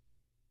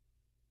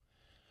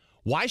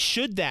 Why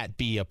should that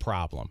be a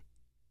problem?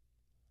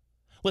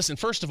 Listen,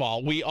 first of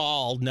all, we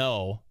all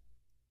know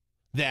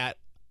that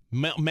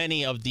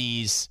many of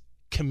these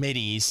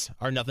committees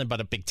are nothing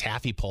but a big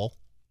taffy pull.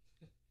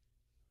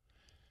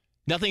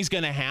 Nothing's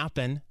going to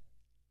happen.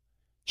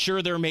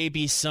 Sure, there may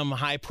be some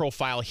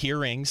high-profile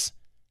hearings,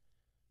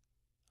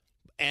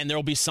 and there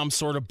will be some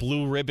sort of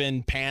blue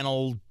ribbon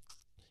panel,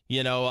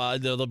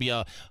 There'll be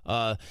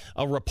a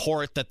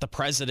report that the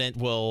president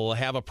will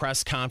have a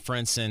press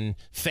conference and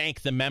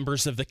thank the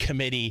members of the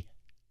committee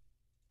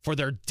for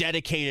their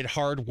dedicated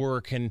hard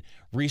work in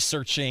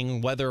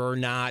researching whether or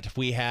not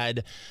we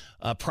had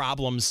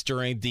problems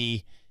during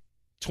the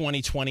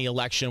 2020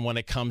 election when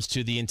it comes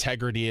to the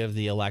integrity of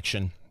the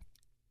election.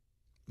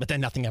 But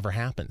then nothing ever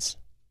happens.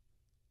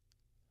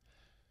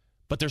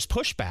 But there's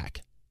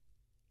pushback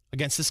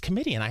against this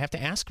committee, and I have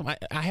to ask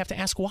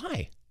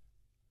why.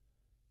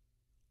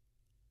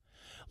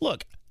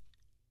 Look,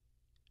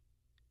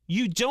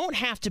 you don't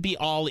have to be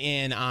all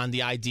in on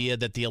the idea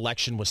that the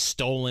election was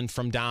stolen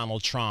from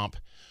Donald Trump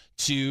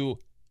to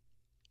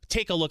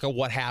take a look at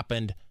what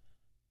happened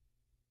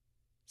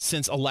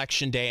since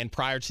Election Day and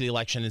prior to the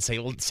election and say,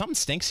 well, something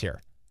stinks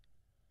here.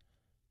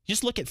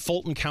 Just look at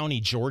Fulton County,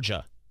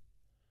 Georgia,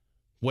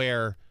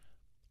 where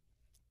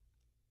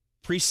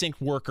precinct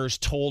workers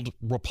told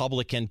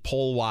Republican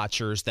poll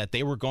watchers that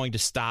they were going to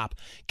stop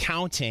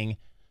counting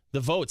the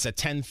votes at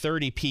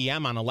 10:30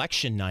 p.m. on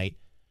election night.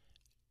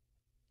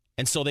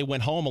 And so they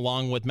went home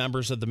along with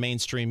members of the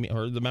mainstream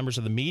or the members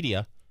of the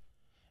media,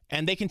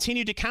 and they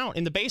continued to count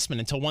in the basement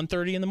until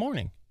 1:30 in the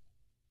morning.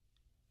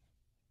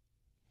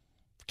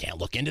 Can't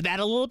look into that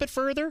a little bit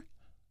further?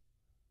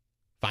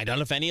 Find out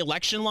if any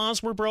election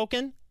laws were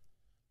broken?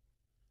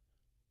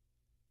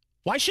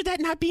 Why should that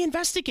not be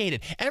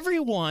investigated?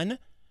 Everyone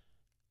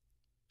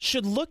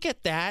should look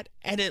at that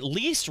and at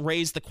least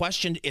raise the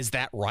question, is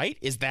that right?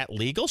 Is that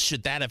legal?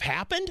 Should that have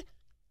happened?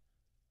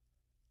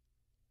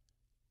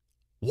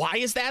 Why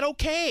is that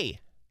okay?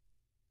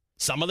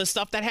 Some of the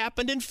stuff that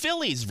happened in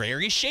Philly is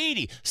very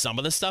shady. Some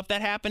of the stuff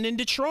that happened in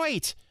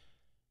Detroit,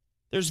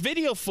 there's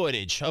video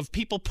footage of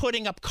people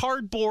putting up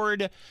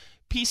cardboard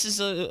pieces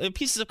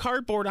of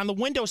cardboard on the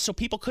windows so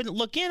people couldn't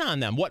look in on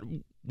them. What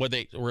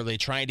were they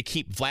trying to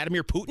keep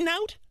Vladimir Putin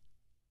out?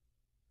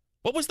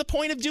 What was the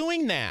point of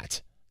doing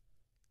that?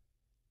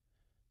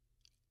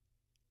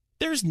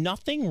 There's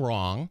nothing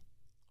wrong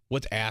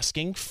with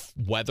asking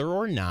whether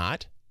or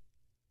not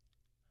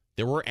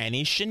there were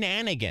any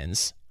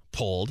shenanigans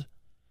pulled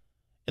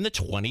in the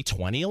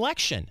 2020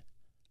 election.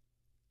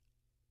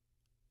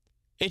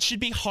 It should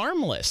be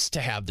harmless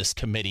to have this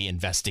committee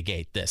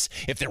investigate this.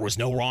 If there was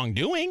no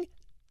wrongdoing,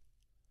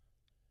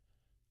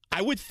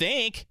 I would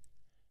think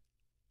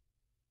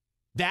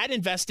that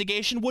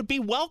investigation would be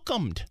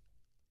welcomed.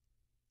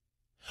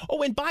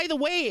 Oh, and by the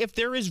way, if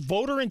there is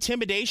voter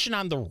intimidation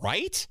on the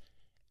right,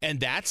 and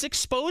that's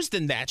exposed,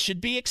 then that should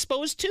be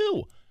exposed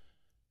too.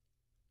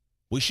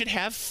 We should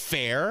have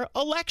fair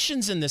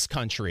elections in this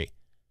country.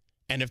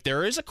 And if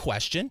there is a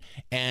question,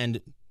 and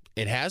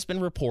it has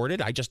been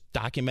reported, I just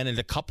documented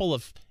a couple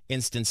of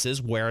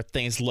instances where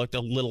things looked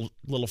a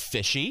little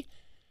fishy,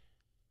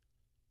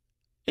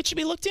 it should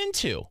be looked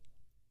into.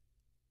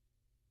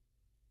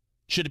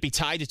 Should it be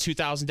tied to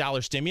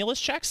 $2,000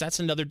 stimulus checks? That's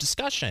another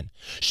discussion.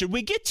 Should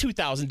we get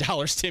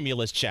 $2,000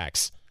 stimulus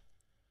checks?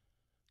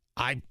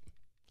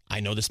 I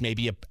know this may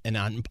be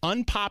an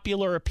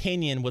unpopular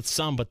opinion with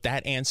some, but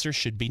that answer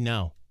should be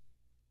no.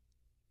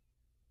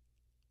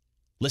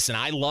 Listen,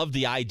 I love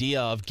the idea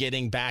of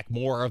getting back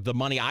more of the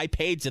money I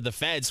paid to the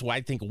feds, who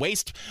I think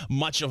waste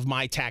much of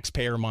my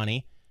taxpayer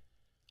money.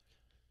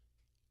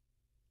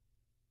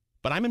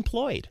 But I'm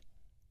employed.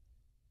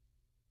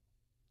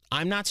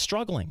 I'm not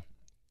struggling.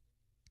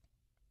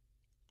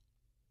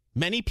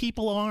 Many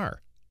people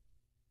are.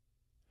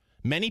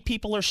 Many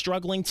people are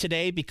struggling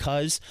today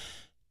because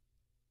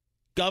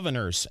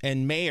governors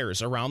and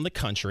mayors around the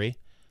country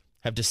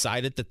have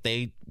decided that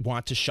they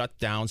want to shut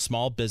down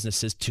small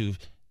businesses to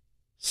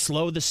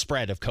slow the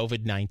spread of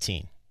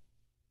COVID-19.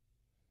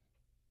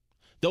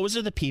 Those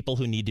are the people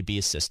who need to be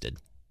assisted.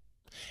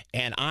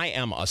 And I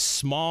am a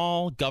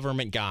small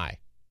government guy.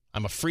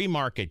 I'm a free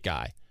market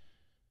guy.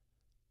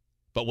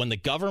 But when the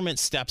government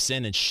steps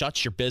in and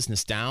shuts your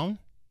business down,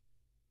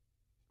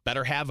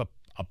 better have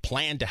a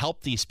plan to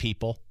help these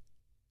people.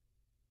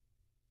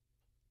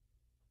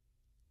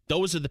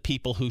 Those are the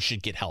people who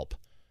should get help.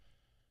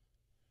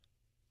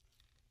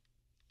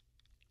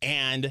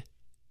 And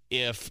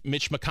if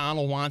Mitch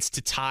McConnell wants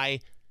to tie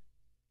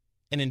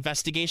an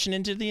investigation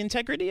into the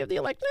integrity of the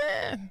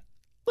election,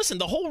 listen,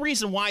 the whole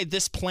reason why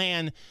this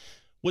plan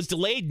was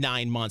delayed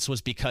 9 months was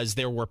because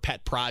there were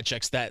pet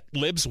projects that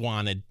libs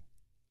wanted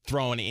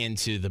thrown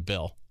into the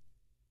bill.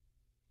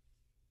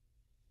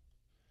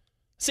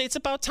 Say it's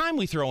about time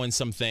we throw in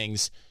some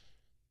things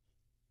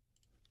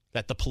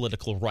that the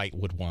political right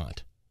would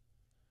want.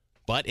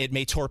 But it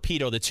may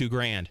torpedo the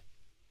 $2,000.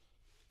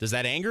 Does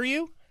that anger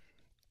you?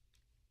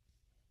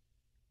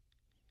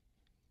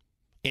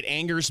 It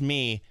angers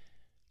me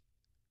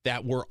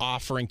that we're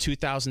offering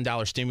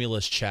 $2,000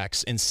 stimulus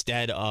checks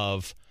instead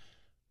of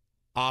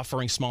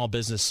offering small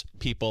business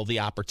people the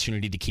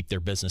opportunity to keep their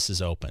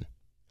businesses open.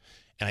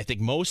 And I think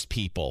most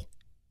people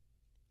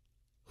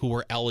who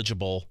are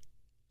eligible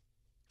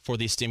for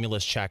these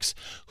stimulus checks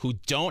who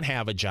don't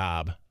have a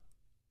job,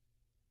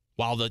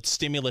 while the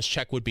stimulus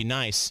check would be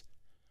nice,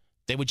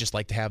 they would just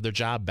like to have their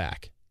job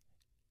back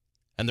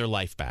and their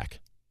life back.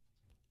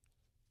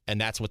 And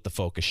that's what the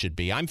focus should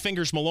be. I'm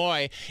Fingers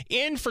Malloy,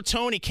 in for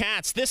Tony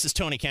Katz. This is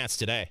Tony Katz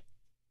Today.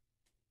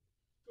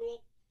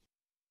 Cool.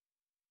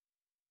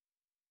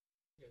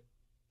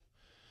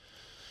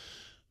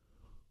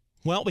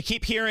 Well, we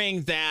keep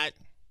hearing that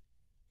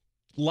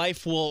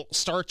life will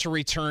start to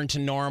return to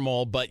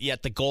normal, but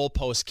yet the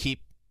goalposts keep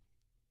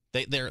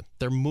they're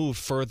moved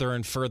further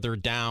and further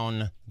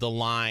down the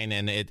line,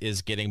 and it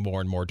is getting more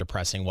and more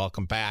depressing.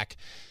 Welcome back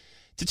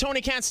to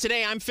Tony Katz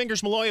Today. I'm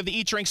Fingers Malloy of the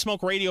Eat, Drink,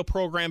 Smoke radio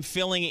program,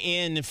 filling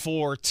in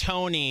for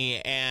Tony.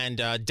 And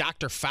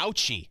Dr.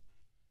 Fauci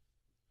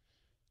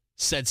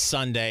said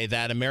Sunday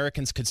that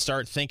Americans could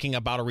start thinking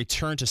about a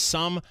return to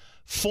some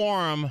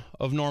form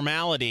of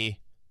normality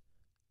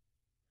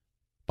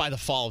by the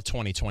fall of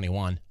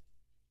 2021.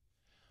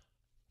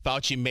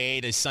 Fauci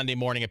made a Sunday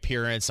morning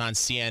appearance on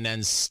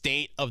CNN's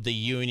State of the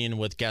Union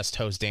with guest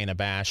host Dana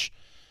Bash.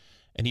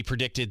 And he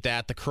predicted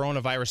that the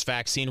coronavirus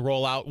vaccine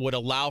rollout would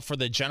allow for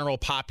the general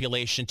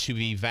population to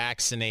be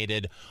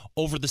vaccinated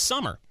over the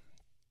summer,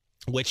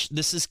 which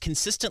this is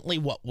consistently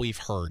what we've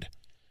heard.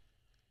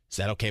 Is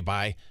that okay?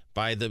 By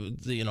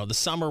the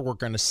summer, we're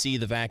going to see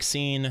the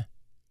vaccine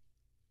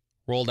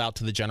rolled out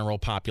to the general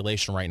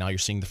population. Right now, you're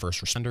seeing the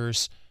first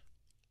responders.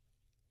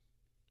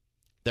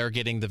 They're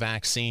getting the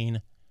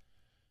vaccine.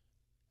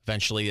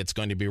 Eventually, it's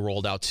going to be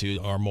rolled out to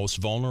our most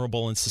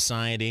vulnerable in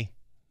society.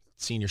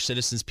 Senior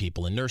citizens,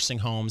 people in nursing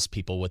homes,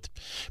 people with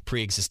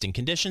pre-existing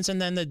conditions,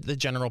 and then the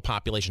general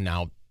population.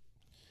 Now,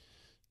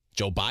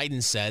 Joe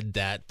Biden said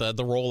that the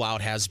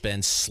rollout has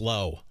been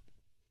slow.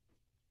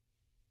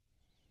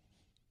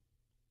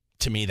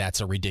 To me,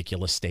 that's a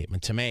ridiculous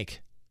statement to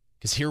make.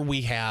 Because here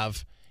we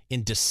have,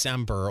 in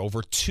December,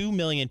 over 2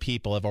 million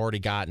people have already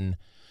gotten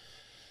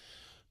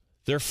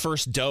their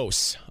first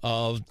dose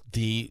of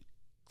the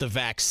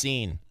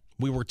vaccine.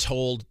 We were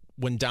told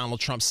when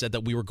Donald Trump said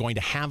that we were going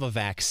to have a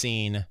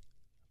vaccine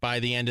by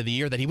the end of the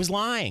year that he was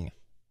lying,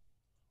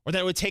 or that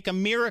it would take a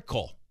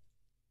miracle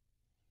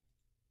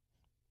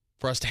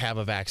for us to have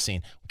a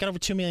vaccine. We've got over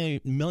 2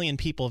 million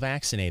people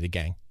vaccinated,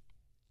 gang.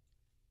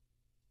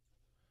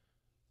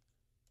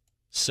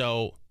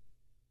 So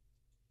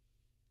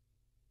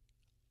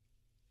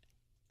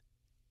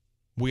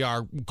we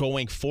are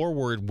going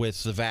forward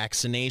with the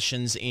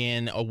vaccinations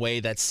in a way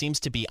that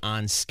seems to be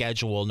on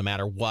schedule, no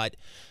matter what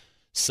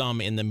some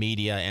in the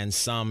media and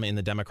some in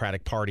the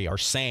Democratic Party are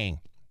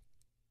saying.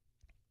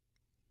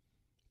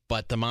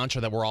 But the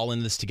mantra that we're all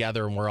in this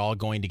together and we're all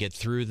going to get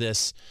through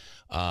this,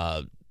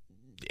 and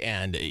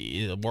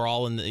we're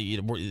all in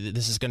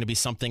this is going to be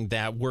something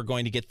that we're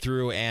going to get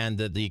through, and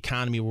the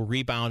economy will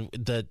rebound.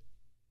 The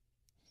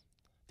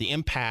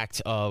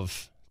impact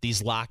of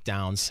these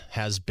lockdowns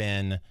has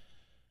been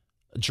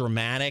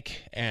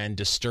dramatic and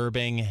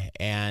disturbing,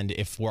 and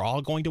if we're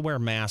all going to wear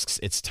masks,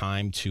 it's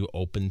time to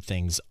open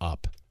things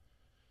up.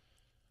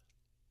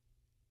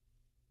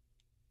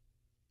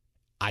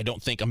 I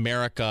don't think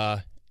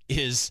America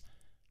is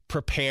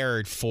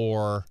prepared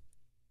for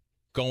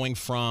going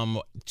from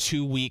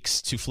 2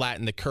 weeks to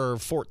flatten the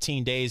curve,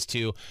 14 days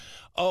to,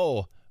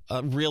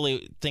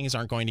 really things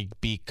aren't going to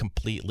be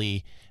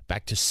completely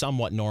back to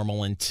somewhat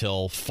normal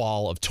until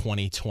fall of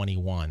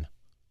 2021.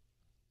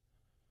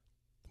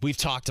 We've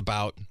talked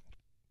about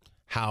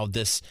how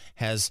this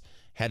has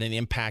had an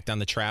impact on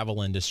the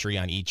travel industry,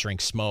 on Eat, Drink,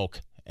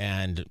 Smoke,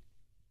 and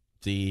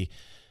the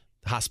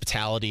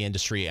hospitality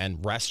industry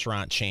and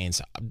restaurant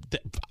chains.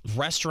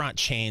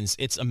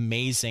 It's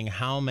amazing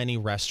how many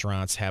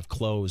restaurants have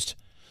closed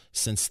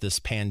since this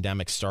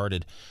pandemic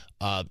started.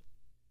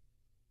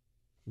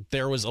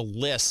 There was a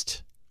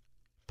list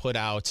put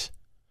out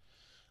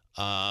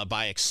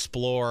by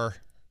Explore.com,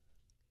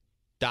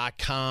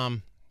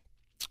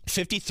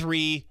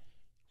 53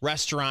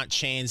 restaurant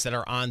chains that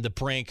are on the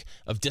brink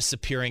of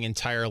disappearing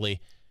entirely.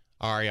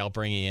 Ari, I'll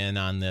bring you in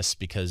on this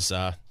because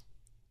I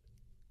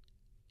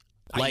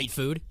eat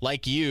food.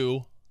 Like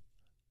you,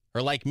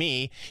 or like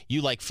me,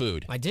 you like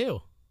food. I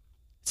do.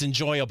 It's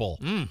enjoyable.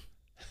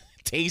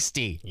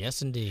 Tasty.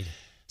 Yes, indeed.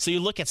 So you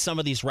look at some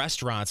of these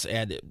restaurants,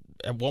 and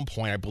at one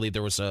point, I believe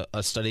there was a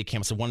study that came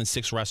out, so 1 in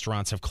 6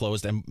 restaurants have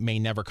closed and may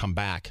never come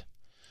back.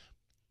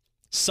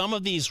 Some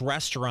of these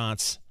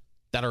restaurants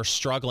that are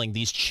struggling,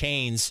 these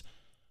chains,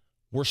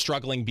 were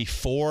struggling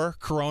before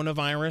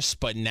coronavirus,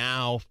 but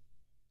now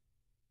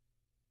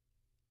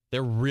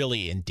they're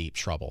really in deep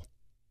trouble.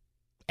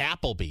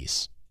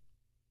 Applebee's.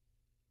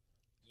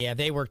 Yeah,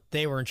 they were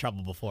in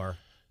trouble before.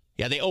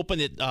 Yeah, they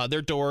opened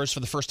their doors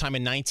for the first time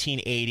in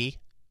 1980.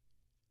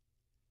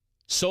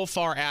 So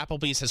far,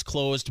 Applebee's has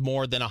closed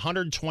more than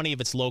 120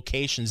 of its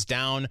locations,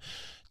 down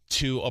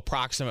to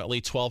approximately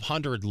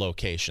 1,200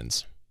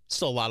 locations.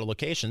 Still a lot of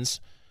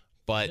locations,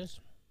 but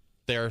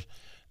they're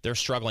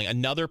struggling.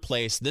 Another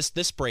place,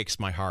 this breaks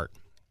my heart.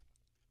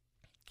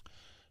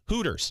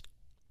 Hooters.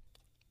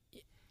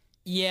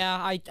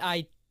 Yeah,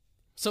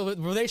 So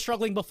were they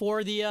struggling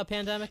before the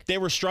pandemic? They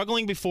were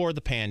struggling before the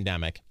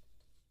pandemic.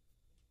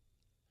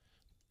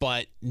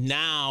 But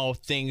now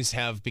things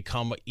have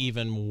become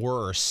even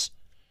worse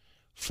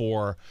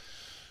for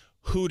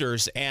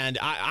Hooters, and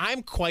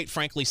I'm quite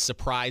frankly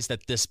surprised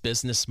that this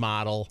business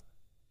model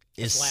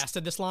Has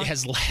lasted this long?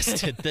 Has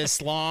lasted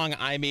this long.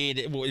 I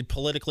mean,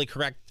 politically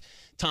correct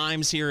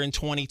times here in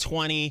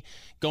 2020,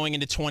 going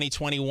into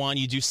 2021,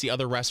 you do see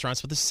other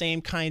restaurants with the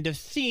same kind of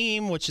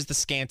theme, which is the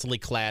scantily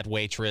clad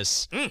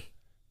waitress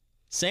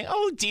saying,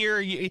 "Oh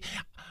dear,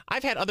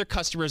 I've had other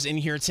customers in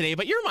here today,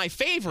 but you're my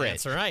favorite."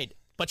 That's right.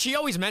 But she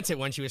always meant it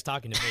when she was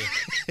talking to me.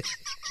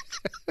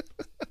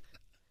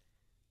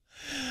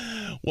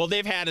 Well,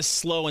 they've had a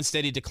slow and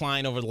steady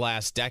decline over the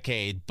last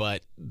decade,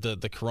 but the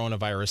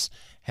coronavirus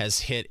has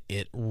hit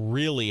it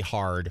really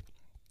hard.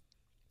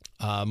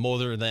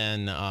 More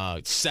than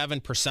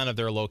 7% of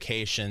their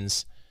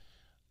locations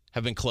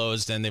have been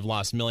closed, and they've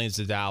lost millions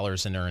of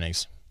dollars in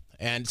earnings.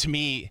 And to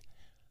me,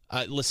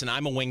 listen,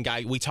 I'm a wing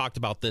guy. We talked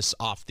about this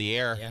off the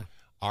air, Yeah.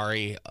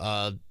 Ari.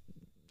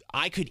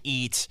 I could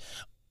eat,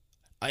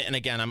 and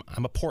again,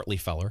 I'm a portly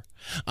feller.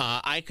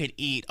 I could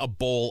eat a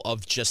bowl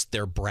of just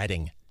their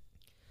breading.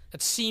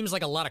 That seems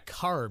like a lot of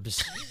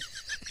carbs.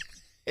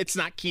 It's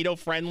not keto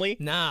friendly.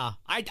 Nah.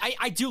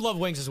 I do love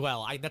wings as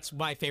well. That's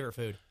my favorite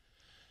food.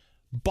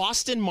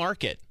 Boston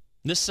Market.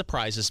 This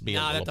surprises me a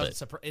little that doesn't bit.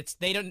 surprise.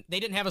 They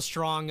didn't have a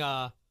strong.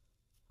 I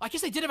guess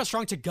they did have a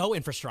strong to-go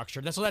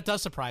infrastructure. So that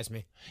does surprise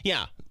me.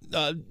 Yeah,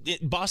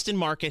 Boston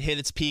Market hit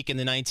its peak in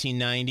the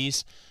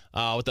 1990s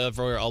with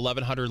over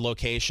 1,100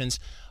 locations.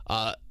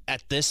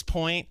 At this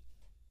point,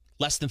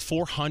 less than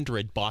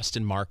 400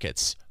 Boston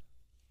Markets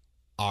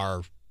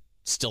are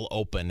still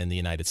open in the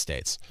United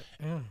States.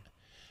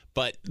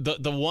 But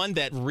the one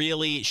that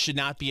really should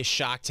not be a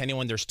shock to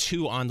anyone, there's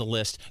two on the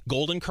list.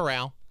 Golden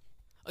Corral.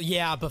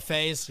 Yeah,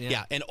 buffets.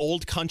 Yeah, an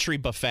Old Country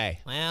buffet.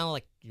 Well,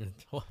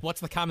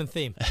 what's the common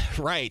theme?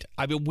 Right.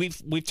 I mean,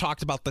 we've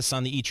talked about this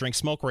on the Eat, Drink,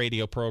 Smoke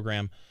radio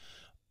program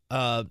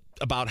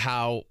about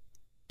how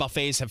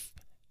buffets have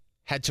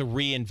had to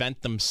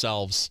reinvent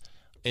themselves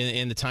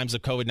in the times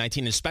of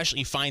COVID-19. Especially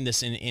you find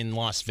this in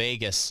Las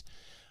Vegas,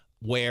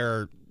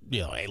 where,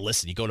 hey,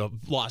 listen, you go to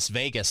Las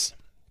Vegas,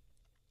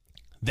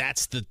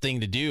 that's the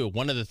thing to do.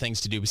 One of the things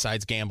to do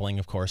besides gambling,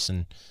 of course,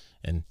 and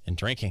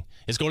drinking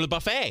is go to the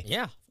buffet.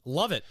 Yeah,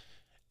 love it.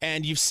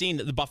 And you've seen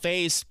the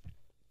buffets,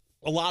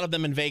 a lot of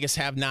them in Vegas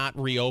have not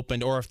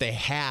reopened, or if they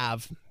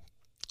have,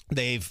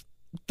 they've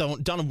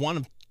done one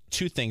of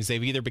two things.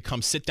 They've either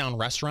become sit-down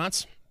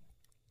restaurants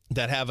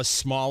that have a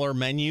smaller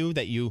menu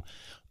that you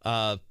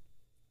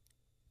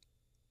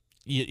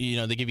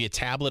they give you a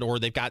tablet, or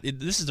they've got,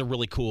 this is a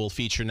really cool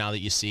feature now that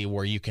you see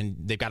where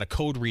they've got a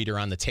code reader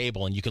on the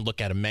table and you can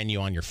look at a menu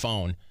on your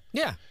phone.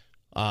 Yeah.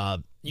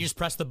 You just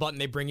press the button,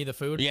 they bring you the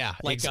food. Yeah.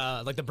 Like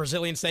the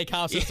Brazilian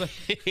steakhouses.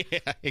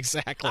 Yeah,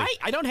 exactly.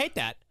 I don't hate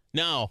that.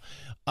 No.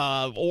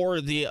 Or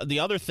the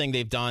other thing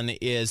they've done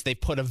is they've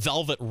put a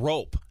velvet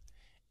rope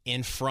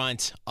in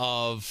front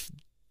of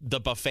the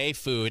buffet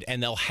food,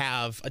 and they'll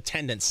have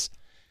attendants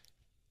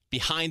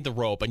behind the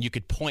rope, and you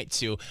could point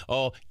to,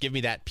 oh, give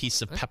me that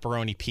piece of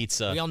pepperoni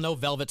pizza. We all know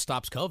velvet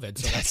stops COVID,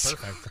 so that's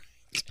perfect.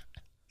 Right.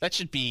 That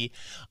should be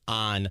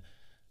on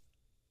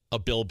a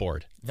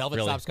billboard. Velvet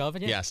really. stops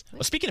COVID? Yeah. Yes.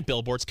 Well, speaking of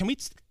billboards, can we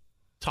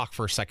talk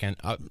for a second?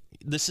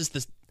 This is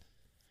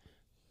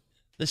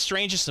the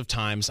strangest of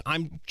times.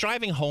 I'm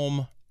driving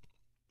home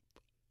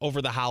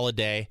over the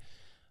holiday,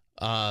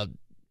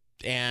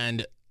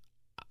 and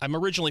I'm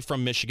originally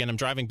from Michigan. I'm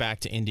driving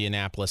back to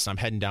Indianapolis. I'm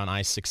heading down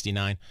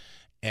I-69,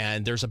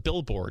 and there's a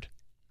billboard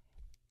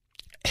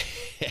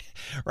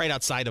right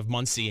outside of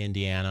Muncie,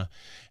 Indiana,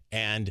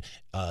 and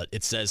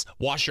it says,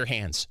 "Wash your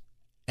hands,"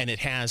 and it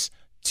has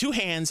two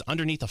hands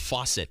underneath a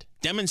faucet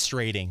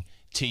demonstrating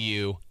to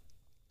you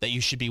that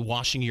you should be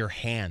washing your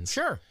hands.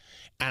 Sure.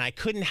 And I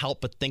couldn't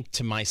help but think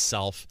to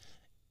myself,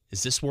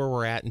 is this where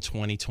we're at in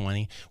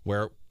 2020,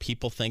 where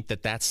people think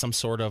that that's some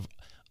sort of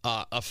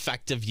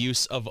effective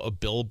use of a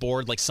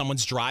billboard? Like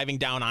someone's driving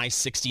down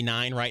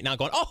I-69 right now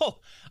going, oh,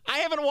 I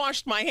haven't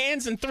washed my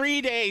hands in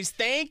 3 days.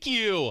 Thank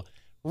you,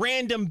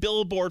 random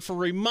billboard, for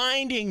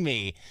reminding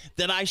me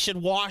that I should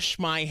wash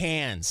my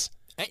hands.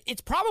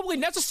 It's probably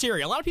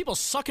necessary. A lot of people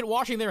suck at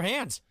washing their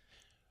hands.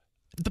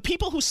 The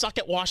people who suck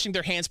at washing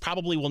their hands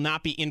probably will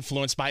not be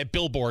influenced by a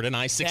billboard in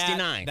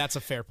I-69. That's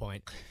a fair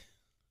point.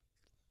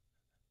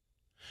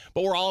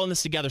 But we're all in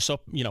this together. So,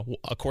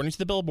 according to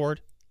the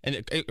billboard,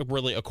 and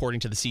really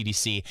according to the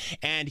CDC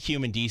and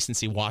human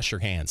decency, wash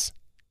your hands.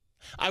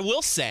 I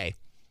will say,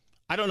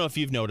 I don't know if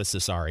you've noticed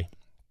this, Ari,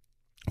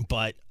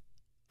 but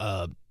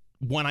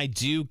when I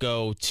do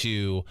go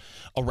to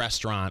a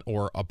restaurant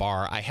or a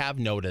bar, I have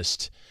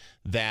noticed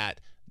that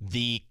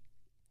the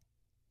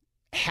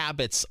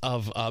habits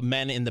of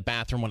men in the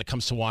bathroom when it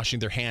comes to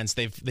washing their hands,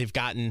 they've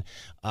gotten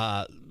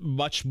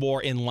much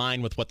more in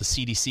line with what the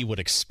CDC would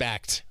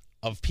expect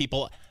of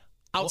people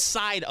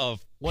outside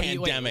of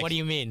pandemic. What do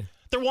you mean?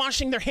 They're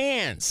washing their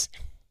hands.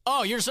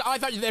 Oh, I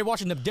thought they were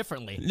washing them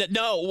differently.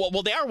 No,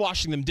 well, they are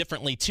washing them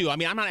differently, too. I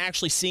mean, I'm not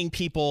actually seeing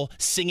people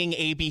singing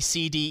A, B,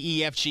 C, D,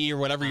 E, F, G, or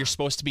whatever you're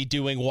supposed to be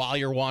doing while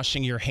you're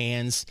washing your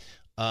hands.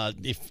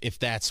 If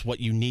that's what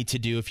you need to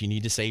do, if you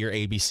need to say your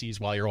ABCs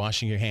while you're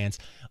washing your hands.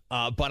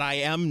 But I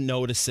am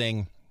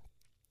noticing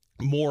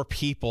more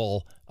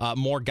people,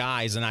 more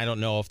guys, and I don't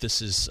know if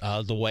this is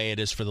the way it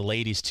is for the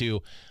ladies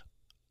too,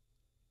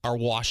 are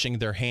washing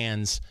their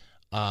hands.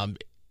 Have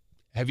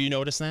you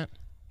noticed that?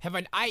 Have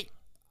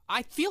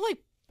I feel like,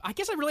 I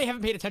guess I really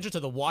haven't paid attention to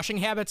the washing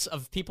habits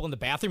of people in the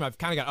bathroom. I've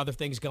kind of got other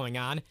things going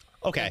on.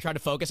 Okay. I try to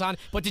focus on.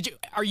 But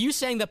are you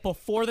saying that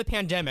before the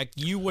pandemic,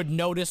 you would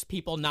notice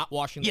people not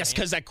washing their hands? Yes,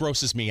 because that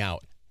grosses me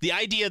out. The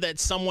idea that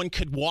someone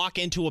could walk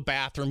into a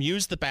bathroom,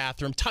 use the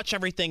bathroom, touch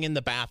everything in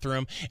the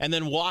bathroom, and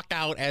then walk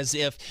out as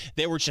if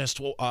they were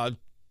just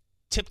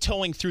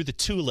tiptoeing through the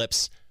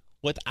tulips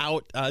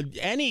without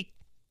any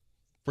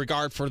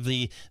regard for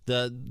their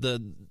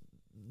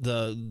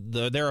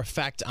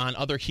effect on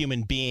other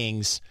human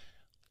beings.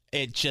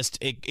 It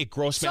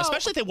grossed me out,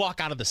 especially if they walk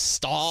out of the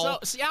stall.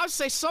 So I would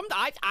say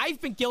I've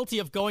been guilty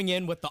of going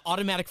in with the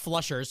automatic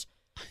flushers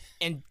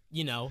and,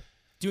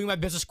 doing my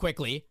business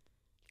quickly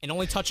and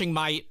only touching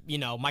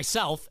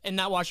myself and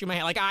not washing my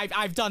hands. Like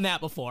I've done that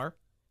before,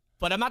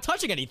 but I'm not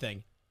touching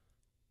anything.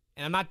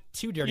 And I'm not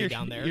too dirty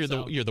down there.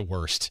 You're the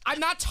worst. I'm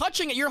not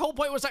touching it. Your whole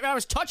point was that I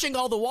was touching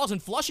all the walls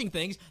and flushing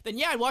things. Then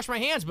yeah, I'd wash my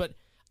hands, but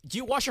do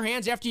you wash your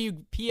hands after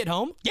you pee at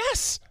home?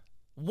 Yes.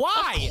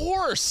 Why? Of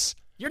course.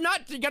 You're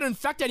not going to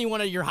infect anyone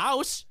at your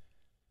house.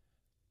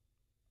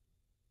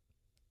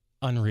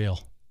 Unreal.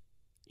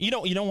 You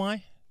know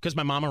why? Because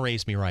my mama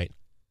raised me right.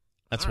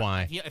 That's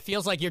why. It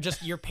feels like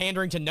you're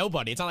pandering to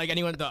nobody. It's not like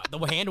anyone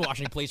the hand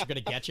washing place are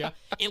going to get you.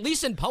 At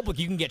least in public,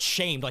 you can get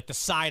shamed, like the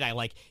side eye,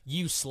 like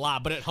you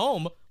slob. But at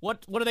home,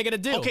 what are they going to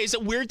do? Okay, is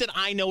it weird that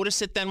I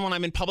notice it then when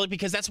I'm in public?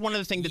 Because that's one of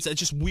the things that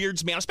just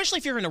weirds me out, especially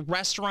if you're in a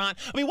restaurant.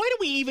 I mean, why do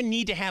we even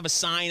need to have a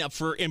sign up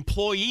for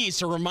employees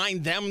to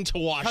remind them to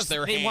wash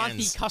their hands? They want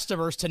the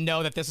customers to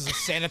know that this is a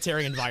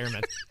sanitary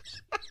environment.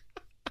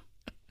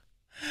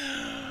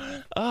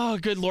 Oh,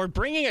 good Lord.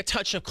 Bringing a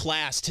touch of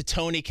class to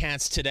Tony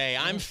Katz today.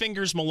 I'm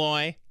Fingers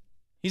Malloy.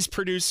 He's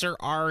producer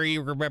Ari.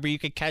 Remember, you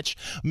could catch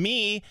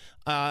me.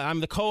 I'm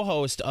the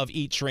co-host of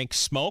Eat, Drink,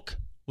 Smoke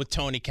with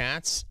Tony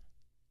Katz.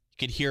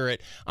 You could hear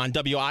it on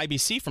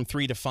WIBC from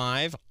 3 to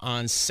 5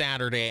 on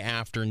Saturday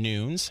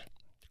afternoons.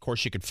 Of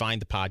course, you could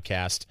find the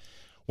podcast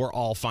where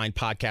all fine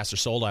podcasts are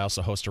sold. I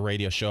also host a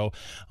radio show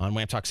on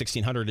Wham Talk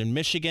 1600 in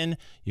Michigan.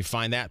 You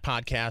find that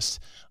podcast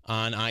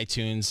on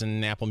iTunes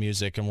and Apple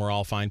Music, and where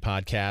all fine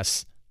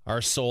podcasts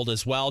are sold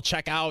as well.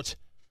 Check out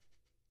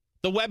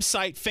the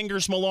website,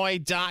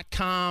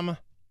 fingersmalloy.com.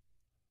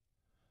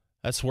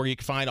 That's where you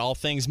can find all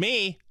things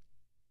me.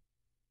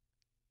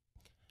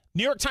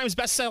 New York Times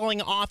bestselling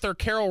author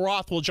Carol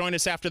Roth will join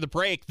us after the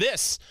break.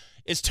 This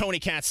is Tony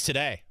Katz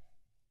Today.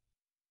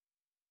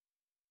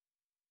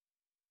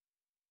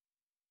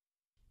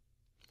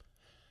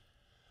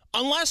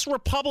 Unless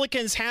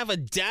Republicans have a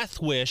death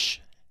wish,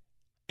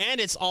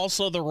 and it's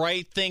also the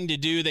right thing to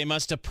do, they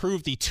must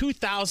approve the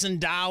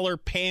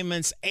 $2,000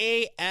 payments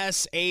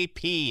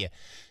ASAP.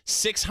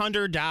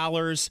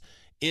 $600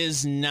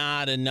 is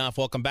not enough.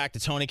 Welcome back to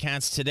Tony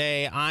Katz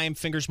Today. I'm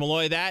Fingers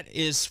Malloy. That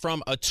is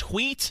from a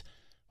tweet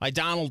by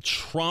Donald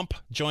Trump.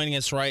 Joining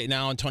us right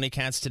now on Tony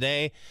Katz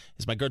Today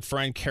is my good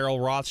friend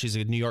Carol Roth. She's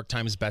a New York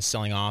Times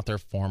bestselling author,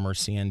 former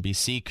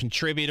CNBC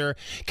contributor.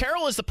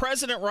 Carol, is the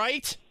president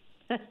right?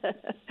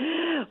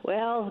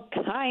 Well,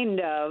 kind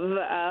of.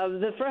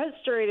 The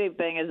frustrating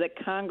thing is that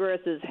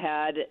Congress has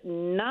had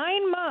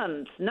 9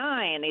 months,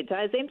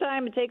 the same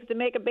time it takes to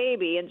make a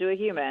baby into a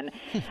human,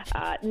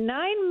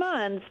 9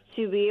 months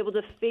to be able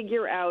to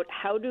figure out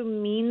how to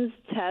means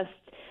test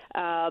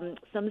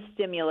some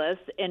stimulus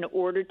in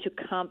order to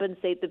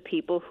compensate the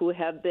people who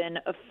have been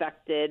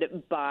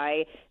affected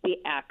by the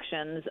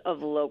actions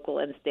of local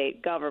and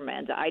state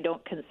government. I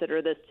don't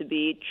consider this to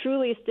be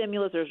truly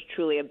stimulus or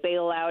truly a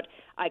bailout.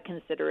 I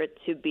consider it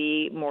to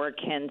be more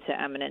akin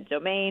to eminent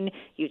domain.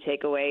 You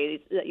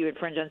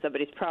infringe on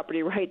somebody's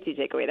property rights, you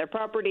take away their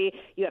property,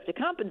 you have to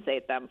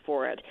compensate them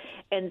for it.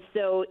 And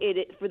so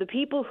for the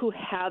people who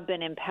have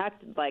been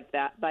impacted by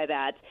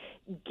that,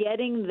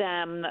 getting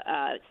them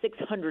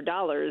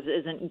 $600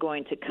 isn't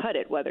going to cut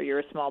it, whether you're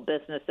a small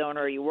business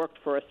owner or you worked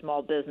for a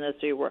small business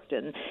or you worked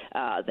in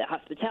the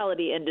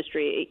hospitality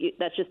industry.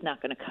 That's just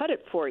not going to cut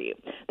it for you.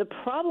 The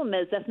problem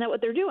is that's not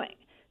what they're doing.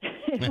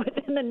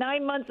 Within the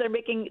 9 months, they're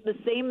making the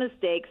same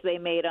mistakes they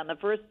made on the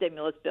first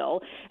stimulus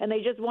bill, and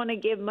they just want to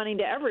give money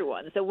to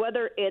everyone. So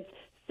whether it's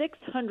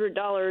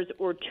 $600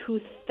 or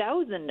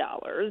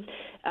 $2,000,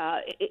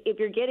 if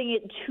you're getting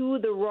it to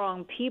the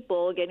wrong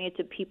people, getting it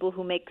to people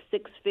who make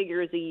 6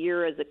 figures a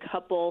year as a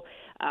couple,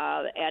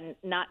 and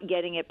not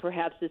getting it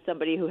perhaps to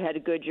somebody who had a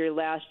good year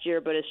last year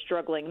but is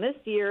struggling this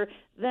year,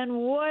 then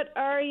what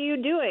are you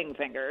doing,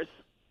 Fingers?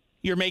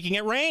 You're making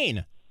it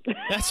rain.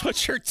 That's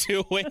what you're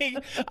doing.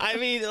 I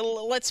mean,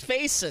 let's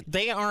face it.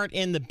 They aren't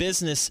in the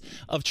business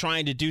of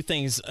trying to do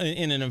things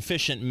in an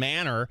efficient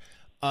manner.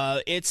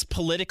 It's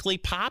politically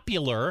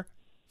popular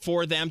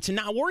for them to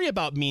not worry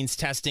about means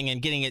testing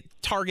and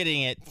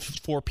targeting it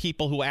for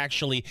people who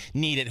actually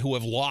need it, who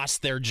have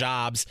lost their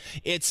jobs.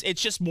 It's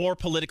just more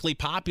politically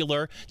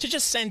popular to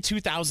just send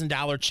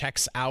 $2,000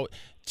 checks out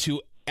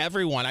to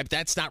everyone.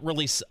 That's not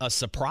really a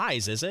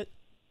surprise, is it?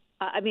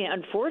 I mean,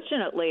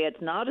 unfortunately,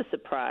 it's not a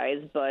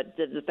surprise, but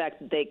the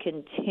fact that they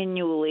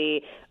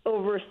continually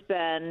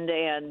overspend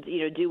and,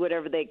 do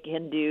whatever they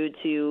can do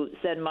to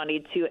send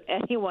money to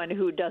anyone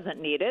who doesn't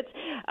need it,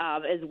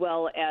 as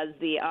well as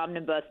the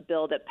omnibus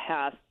bill that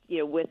passed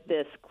with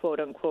this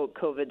quote-unquote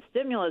COVID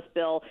stimulus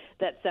bill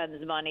that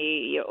sends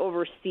money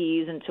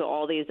overseas into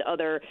all these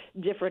other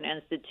different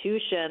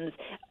institutions.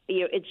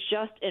 It's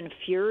just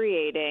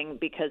infuriating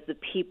because the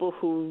people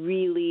who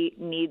really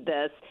need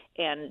this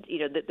and,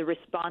 the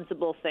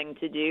responsible thing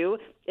to do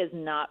is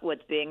not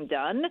what's being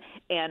done.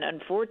 And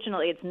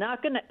unfortunately, it's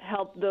not going to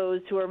help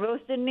those who are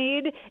most in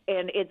need,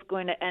 and it's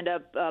going to end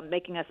up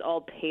making us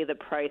all pay the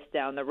price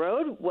down the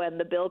road when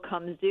the bill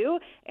comes due.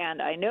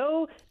 And I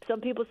know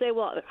some people say,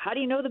 well, how do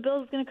you know the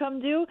bill is going to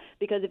come due?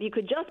 Because if you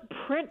could just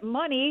print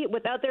money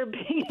without there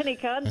being any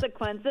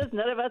consequences,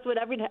 none of us would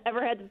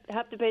ever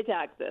have to pay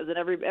taxes, and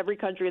every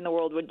country in the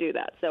world would do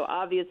that. So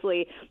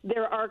obviously,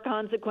 there are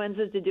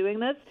consequences to doing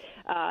this,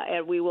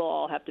 and we will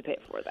all have to pay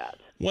for that.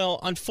 Well,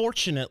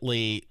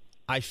 unfortunately,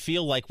 I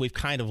feel like we've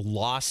kind of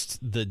lost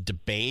the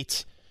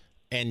debate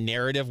and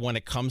narrative when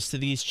it comes to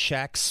these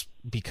checks,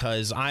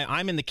 because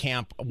I'm in the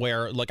camp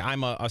where, look,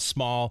 I'm a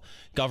small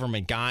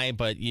government guy,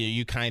 but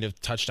you kind of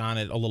touched on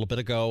it a little bit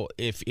ago.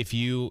 If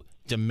you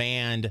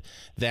demand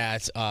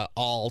that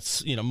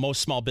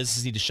most small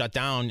businesses need to shut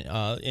down,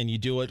 and you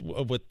do it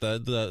with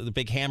the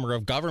big hammer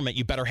of government,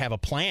 you better have a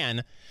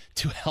plan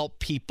to help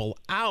people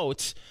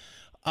out.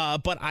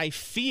 But I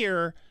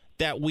fear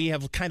that we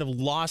have kind of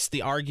lost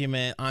the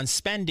argument on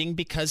spending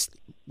because,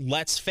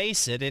 let's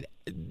face it,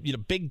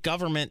 big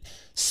government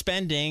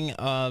spending,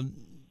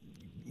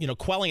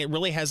 quelling it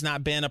really has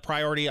not been a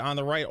priority on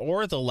the right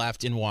or the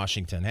left in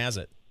Washington, has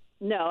it?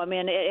 No, I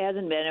mean, it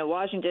hasn't been. In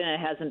Washington, it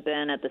hasn't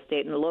been at the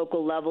state and the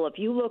local level. If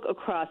you look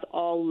across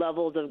all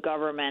levels of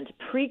government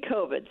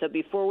pre-COVID, so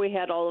before we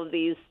had all of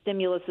these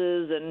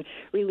stimuluses and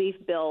relief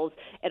bills,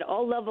 at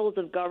all levels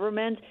of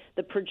government,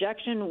 the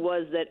projection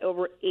was that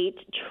over $8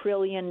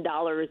 trillion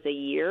a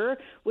year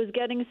was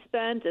getting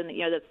spent, and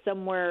that's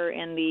somewhere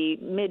in the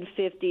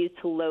mid-50s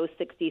to low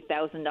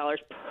 $60,000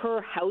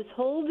 per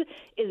household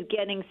is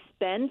getting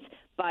spent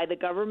by the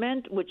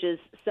government, which is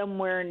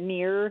somewhere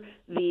near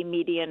the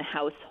median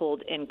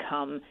household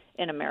income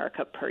in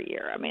America per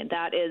year.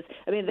 That is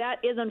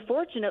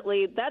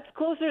unfortunately, that's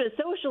closer to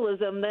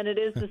socialism than it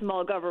is to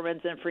small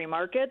governments and free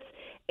markets,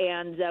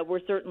 and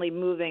we're certainly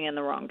moving in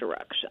the wrong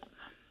direction.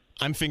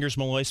 I'm Fingers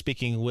Malloy,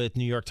 speaking with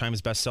New York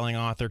Times bestselling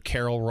author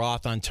Carol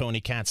Roth on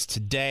Tony Katz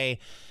Today.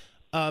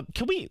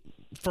 Can we,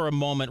 for a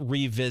moment,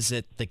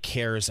 revisit the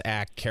CARES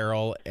Act,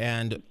 Carol?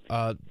 And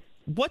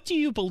what do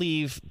you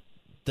believe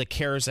the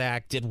CARES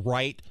Act did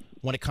right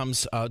when it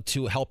comes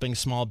to helping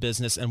small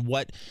business, and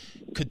what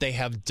could they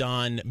have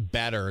done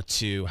better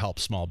to help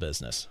small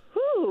business?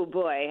 Oh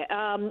boy!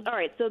 All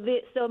right.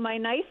 So my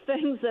nice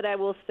things that I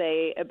will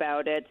say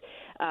about it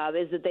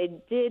is that they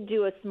did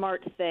do a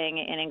smart thing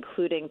in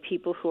including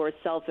people who are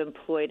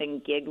self-employed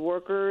and gig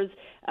workers,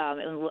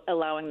 and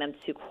allowing them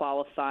to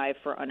qualify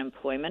for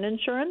unemployment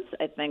insurance.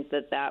 I think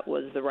that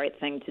was the right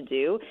thing to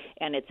do,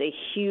 and it's a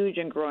huge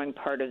and growing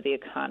part of the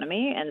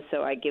economy, and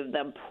so I give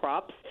them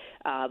props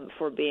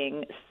for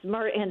being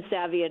smart and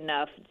savvy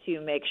enough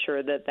to make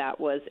sure that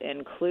was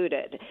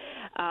included.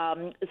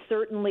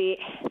 Certainly,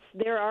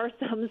 there are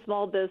some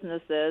small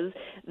businesses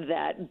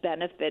that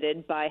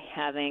benefited by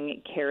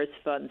having CARES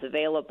funds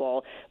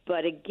available,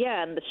 but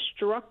again, the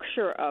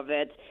structure of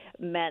it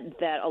meant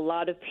that a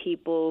lot of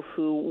people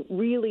who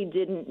really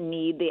didn't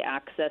need the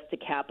access to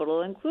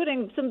capital,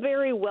 including some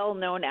very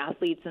well-known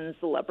athletes and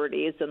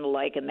celebrities and the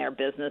like in their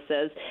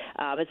businesses,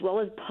 as well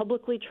as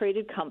publicly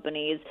traded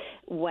companies,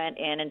 went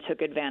in and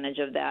took advantage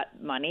of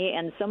that money.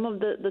 And some of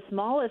the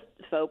smallest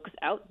folks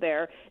out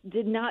there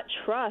did not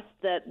trust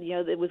that,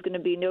 it was going to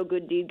be no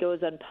good deed goes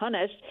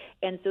unpunished,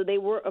 and so they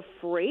were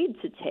afraid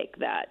to take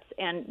that.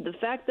 And the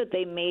fact that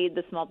they made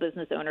the small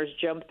business owners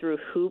jump through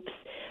hoops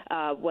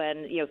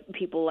when,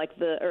 people like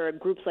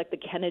groups like the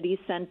Kennedy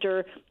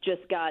Center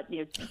just got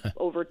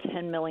over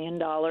 $10 million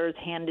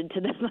handed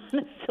to them on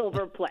a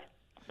silver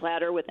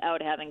platter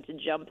without having to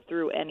jump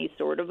through any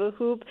sort of a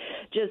hoop,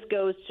 just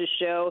goes to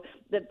show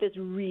that this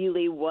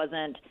really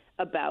wasn't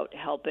about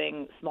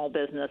helping small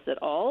business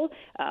at all.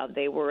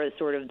 They were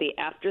sort of the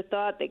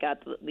afterthought. They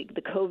got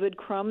the COVID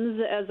crumbs,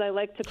 as I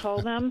like to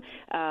call them.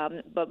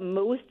 But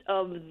most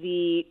of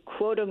the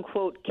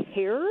quote-unquote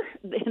care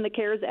in the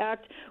CARES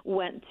Act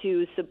went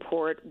to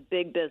support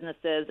big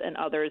businesses and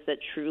others that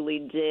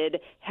truly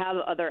did have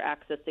other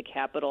access to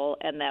capital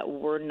and that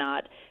were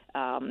not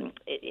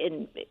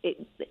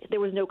there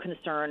was no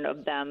concern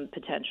of them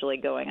potentially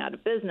going out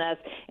of business.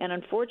 And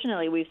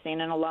unfortunately, we've seen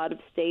in a lot of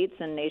states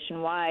and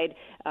nationwide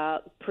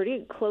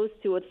pretty close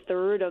to a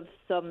third of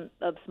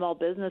small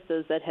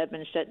businesses that have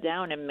been shut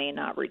down and may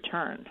not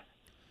return.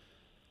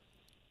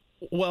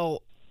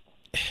 Well,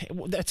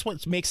 that's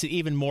what makes it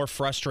even more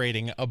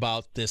frustrating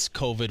about this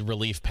COVID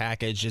relief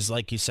package is,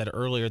 like you said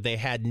earlier, they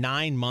had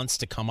 9 months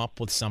to come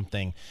up with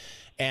something.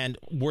 And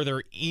were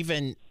there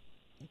even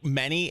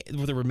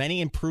there were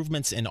many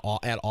improvements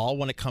at all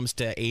when it comes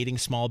to aiding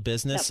small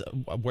business,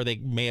 where they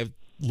may have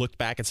looked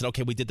back and said,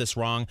 okay, we did this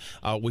wrong.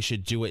 We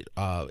should do it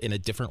in a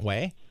different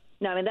way?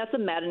 No, I mean, that's the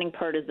maddening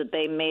part, is that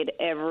they made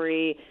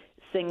every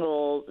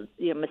single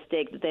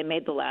mistake that they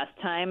made the last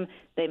time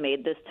they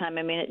made this time.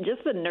 I mean,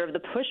 just the nerve, the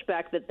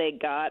pushback that they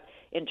got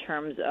in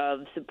terms of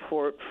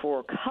support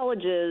for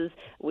colleges,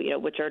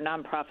 which are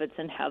nonprofits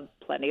and have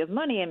plenty of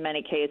money in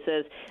many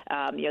cases,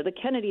 the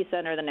Kennedy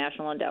Center, the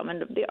National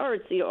Endowment of the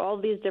Arts, all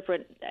these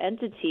different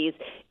entities,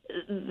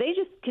 they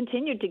just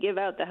continued to give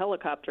out the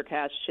helicopter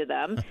cash to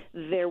them.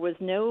 There was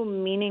no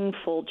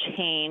meaningful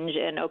change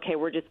in, okay,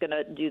 we're just going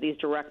to do these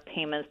direct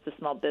payments to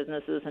small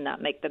businesses and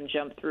not make them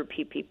jump through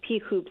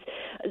PPP hoops.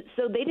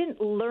 So they didn't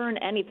learn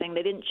anything.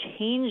 They didn't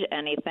change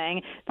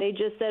anything. They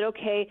just said,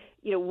 okay,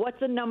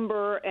 what's a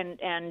number and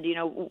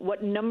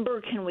what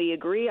number can we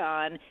agree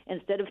on,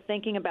 instead of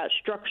thinking about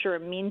structure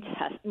and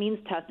means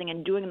testing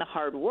and doing the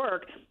hard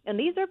work. And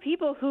these are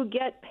people who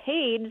get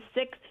paid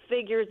 6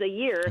 figures a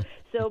year.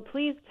 So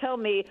please tell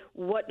me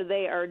what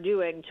they are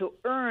doing to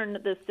earn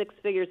the 6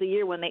 figures a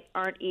year when they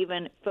aren't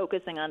even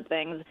focusing on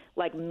things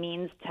like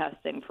means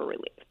testing for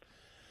relief.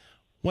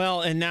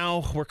 Well, and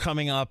now we're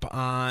coming up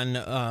on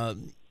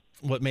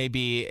what may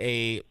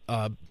be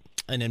an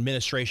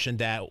administration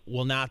that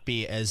will not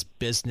be as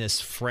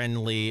business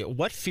friendly.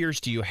 What fears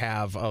do you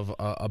have of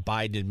a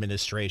Biden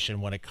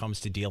administration when it comes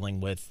to dealing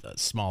with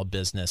small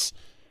business?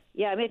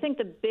 Yeah, I mean, I think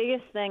the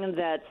biggest thing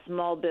that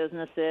small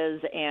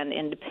businesses and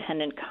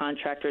independent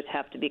contractors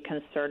have to be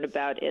concerned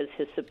about is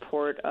his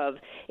support of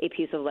a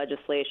piece of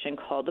legislation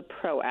called the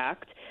PRO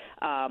Act.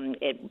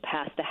 It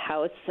passed the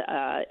House.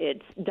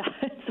 It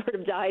sort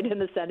of died in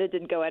the Senate,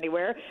 didn't go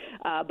anywhere,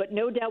 but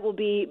no doubt will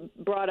be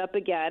brought up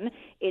again.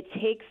 It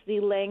takes the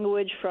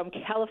language from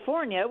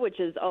California, which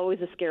is always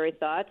a scary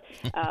thought,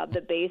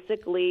 that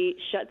basically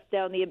shuts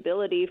down the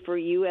ability for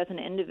you as an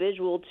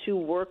individual to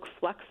work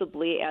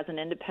flexibly as an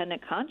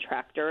independent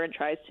contractor, and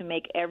tries to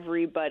make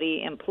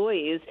everybody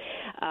employees.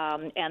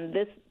 And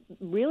this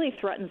really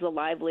threatens the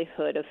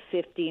livelihood of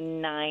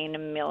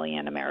 59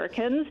 million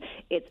Americans.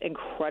 It's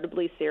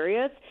incredibly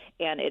serious,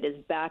 and it is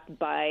backed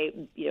by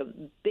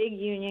big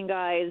union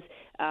guys,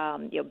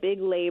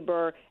 big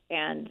labor,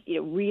 and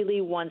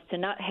really wants to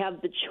not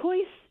have the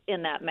choice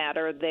in that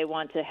matter. They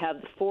want to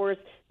have the force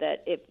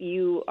that if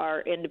you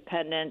are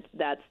independent,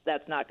 that's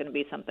not going to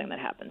be something that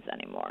happens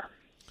anymore.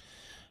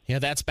 Yeah,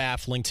 that's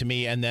baffling to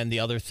me. And then the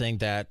other thing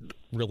that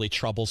really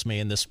troubles me,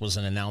 and this was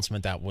an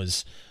announcement that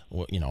was,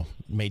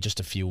 made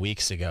just a few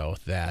weeks ago,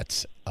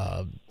 that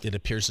it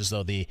appears as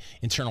though the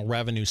Internal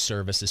Revenue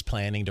Service is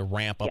planning to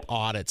ramp up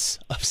audits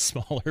of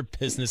smaller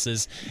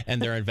businesses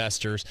and their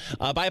investors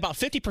by about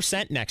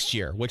 50% next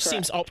year, which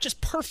Correct. seems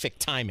just perfect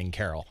timing,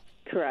 Carol.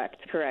 Correct.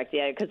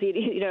 Yeah, because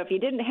if you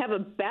didn't have a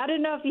bad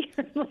enough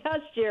year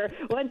last year,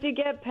 once you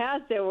get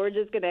past it, we're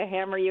just going to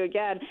hammer you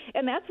again.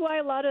 And that's why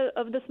a lot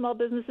of the small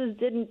businesses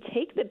didn't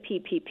take the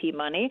PPP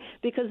money,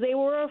 because they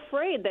were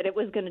afraid that it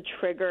was going to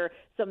trigger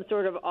some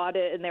sort of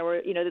audit. And there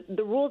were,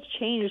 the rules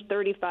changed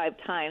 35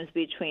 times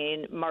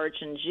between March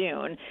and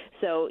June.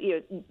 So,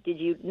 did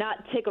you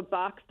not tick a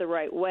box the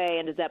right way,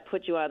 and does that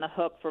put you on the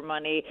hook for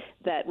money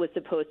that was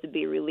supposed to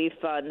be relief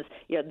funds?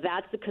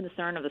 That's the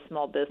concern of a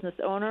small business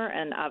owner,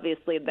 and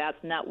obviously that's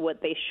not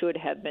what they should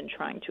have been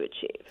trying to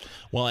achieve.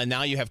 Well, and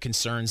now you have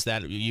concerns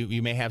that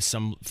you may have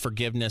some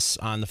forgiveness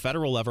on the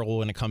federal level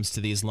when it comes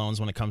to these loans,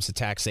 when it comes to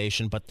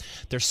taxation, but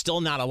there's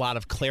still not a lot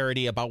of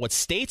clarity about what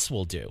states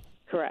will do.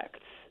 Correct.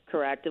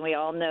 And we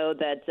all know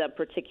that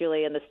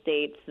particularly in the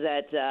states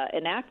that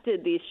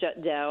enacted these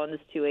shutdowns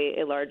to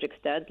a large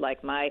extent,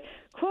 like my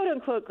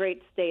quote-unquote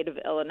great state of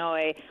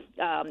Illinois,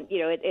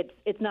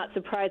 it's not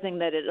surprising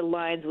that it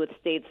aligns with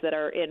states that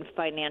are in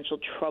financial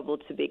trouble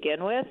to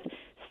begin with.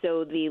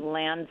 So the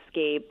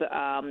landscape,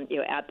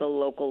 at the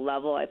local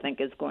level, I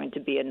think is going to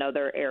be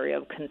another area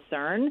of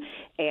concern,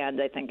 and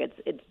I think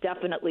it's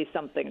definitely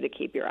something to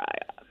keep your eye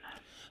on.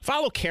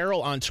 Follow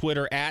Carol on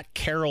Twitter at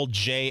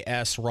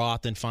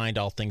CarolJSRoth, and find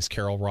all things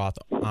Carol Roth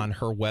on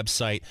her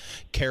website,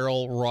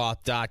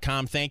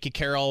 carolroth.com. Thank you,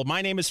 Carol.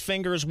 My name is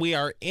Fingers. We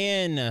are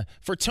in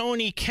for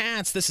Tony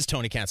Katz. This is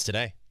Tony Katz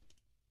Today.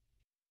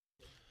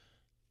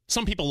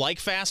 Some people like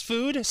fast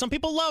food. Some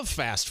people love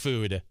fast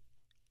food.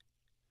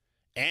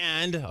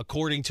 And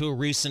according to a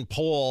recent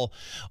poll,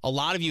 a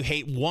lot of you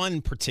hate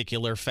one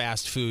particular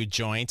fast food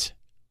joint.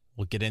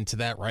 We'll get into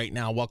that right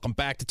now. Welcome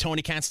back to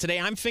Tony Katz Today.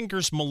 I'm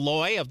Fingers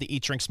Malloy of the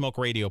Eat, Drink, Smoke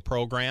radio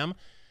program,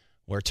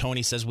 where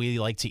Tony says we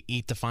like to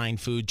eat the fine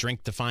food,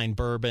 drink the fine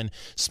bourbon,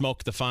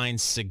 smoke the fine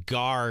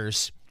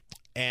cigars.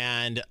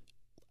 And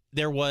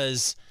there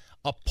was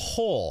a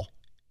poll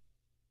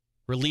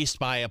released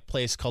by a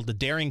place called the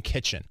Daring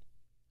Kitchen.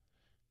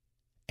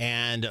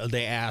 And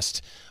they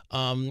asked,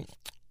 let's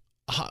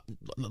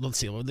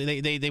see,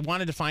 they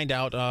wanted to find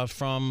out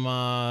from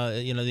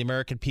the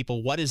American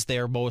people, what is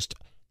their most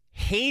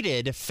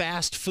hated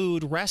fast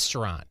food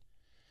restaurant?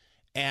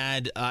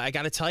 And I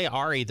got to tell you,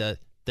 Ari, the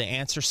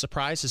answer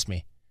surprises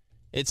me.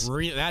 It's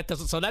that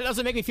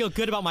doesn't make me feel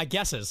good about my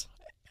guesses.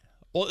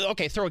 Well,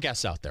 okay, throw a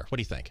guess out there. What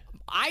do you think?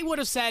 I would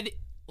have said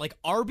like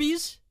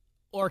Arby's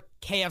or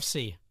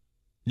KFC.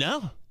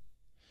 No.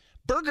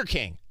 Burger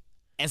King.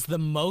 As the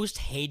most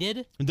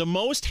hated? The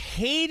most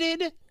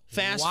hated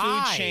fast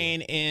Why? food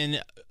chain in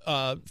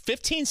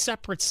 15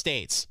 separate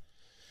states.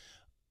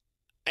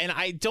 And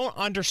I don't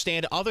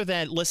understand, other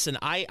than, listen,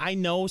 I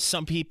know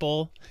some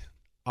people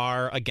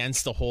are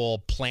against the whole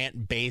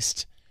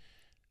plant-based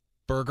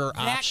burger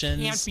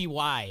options. That can't be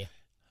why.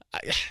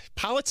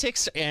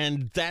 Politics,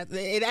 and that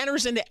it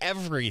enters into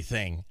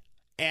everything.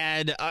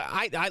 And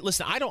I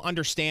listen, I don't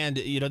understand.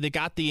 You know, they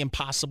got the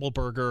Impossible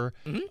Burger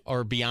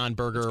or Beyond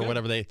Burger or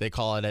whatever they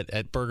call it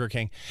at Burger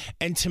King.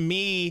 And to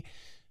me,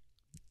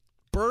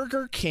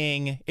 Burger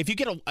King, if you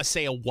get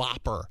say a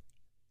Whopper,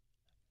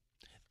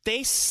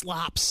 they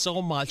slop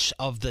so much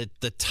of the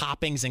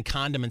toppings and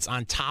condiments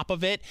on top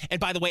of it. And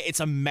by the way, it's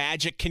a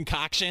magic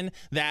concoction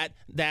that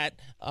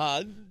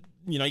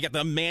you know, you got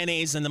the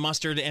mayonnaise and the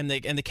mustard and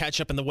the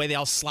ketchup and the way they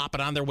all slop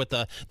it on there with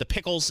the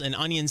pickles and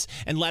onions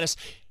and lettuce.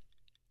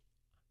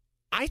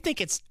 I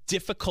think it's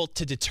difficult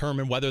to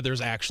determine whether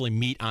there's actually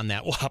meat on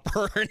that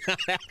Whopper or not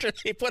after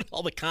they put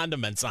all the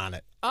condiments on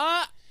it.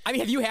 I mean,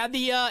 have you had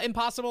the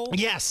Impossible?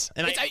 Yes,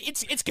 and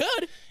it's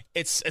good.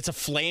 It's a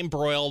flame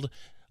broiled,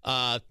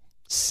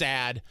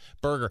 sad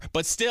burger,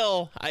 but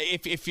still,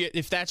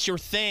 if that's your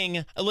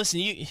thing,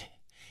 listen,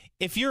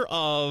 if you're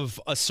of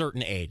a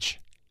certain age.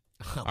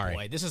 Oh, all boy,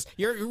 right. this is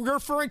you're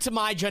referring to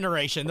my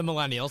generation, the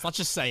millennials. Let's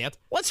just say it.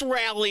 Let's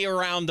rally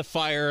around the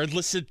fire and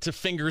listen to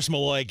Fingers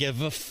Malloy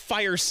give a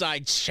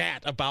fireside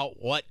chat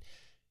about what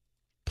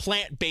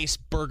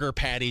plant-based burger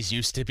patties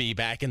used to be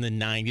back in the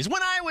 90s.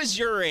 When I was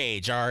your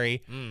age,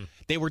 Ari,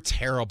 they were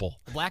terrible.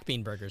 Black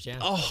bean burgers, yeah.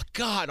 Oh,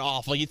 God,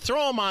 awful. You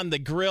throw them on the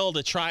grill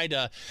to try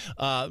to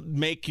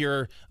make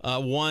your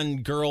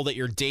one girl that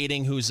you're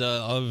dating who's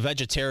a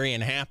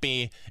vegetarian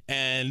happy,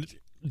 and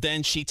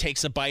then she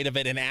takes a bite of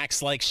it and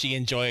acts like she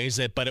enjoys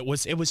it, but it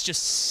was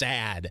just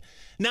sad.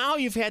 Now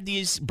you've had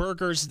these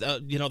burgers,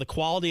 you know, the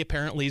quality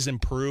apparently is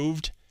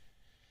improved.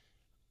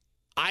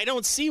 I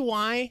don't see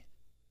why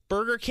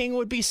Burger King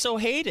would be so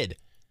hated.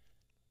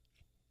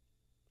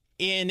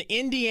 In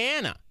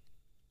Indiana,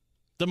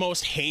 the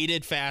most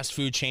hated fast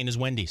food chain is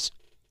Wendy's.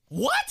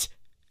 What?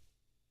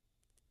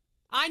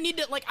 I need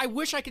to, I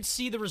wish I could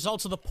see the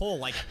results of the poll.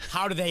 Like,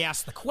 how do they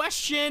ask the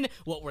question?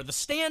 What were the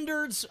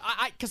standards?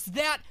 Because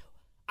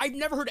I've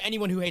never heard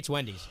anyone who hates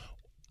Wendy's.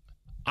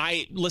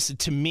 Listen,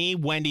 to me,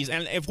 Wendy's,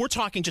 and if we're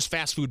talking just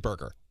fast food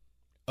burger,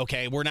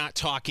 okay, we're not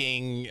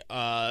talking,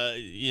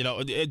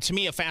 to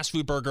me, a fast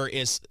food burger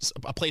is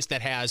a place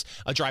that has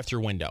a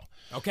drive-through window.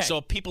 Okay. So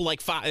people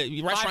like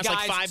restaurants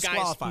like Five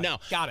Guys. No.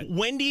 Got it.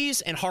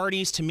 Wendy's and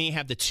Hardee's, to me,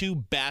 have the two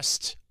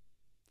best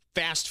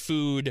fast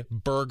food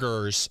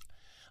burgers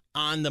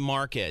on the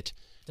market.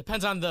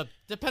 Depends on the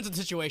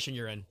situation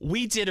you're in.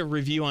 We did a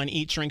review on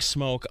Eat, Drink,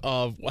 Smoke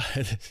of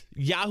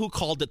Yahoo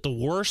called it the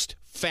worst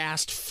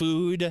fast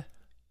food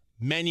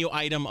menu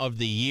item of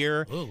the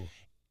year. Ooh.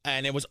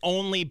 And it was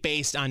only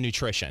based on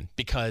nutrition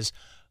because,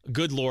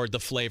 good Lord, the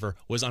flavor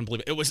was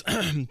unbelievable. It was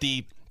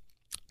the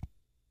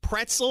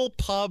pretzel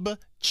pub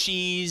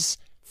cheese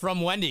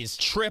from Wendy's.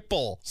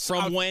 Triple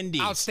from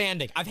Wendy's.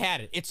 Outstanding. I've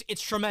had it.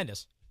 It's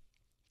tremendous.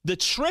 The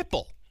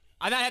triple.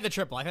 I've not had the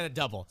triple. I've had a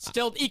double.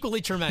 Still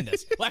equally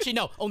tremendous. Well, actually,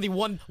 no. Only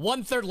one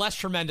third less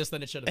tremendous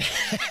than it should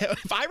have been.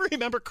 If I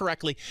remember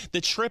correctly,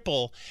 the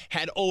triple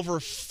had over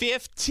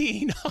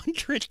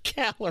 1,500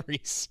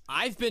 calories.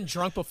 I've been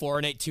drunk before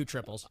and ate 2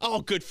 triples.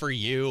 Oh, good for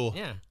you.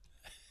 Yeah.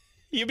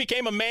 You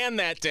became a man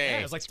that day. Yeah,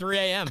 it was like 3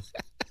 a.m.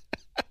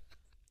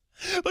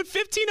 But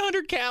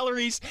 1,500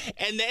 calories,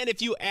 and then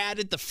if you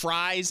added the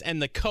fries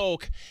and the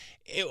Coke,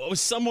 it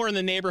was somewhere in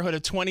the neighborhood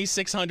of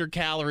 2,600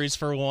 calories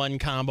for one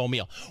combo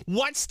meal.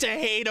 What's to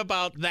hate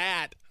about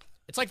that?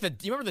 It's like do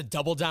you remember the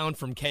Double Down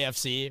from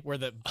KFC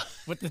with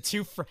the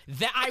two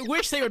I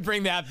wish they would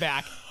bring that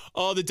back.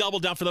 Oh, the Double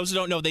Down, for those who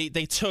don't know, they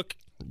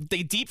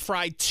deep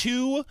fried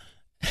 2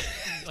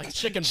 like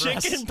chicken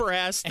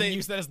breasts and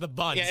used that as the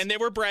buns. Yeah, and they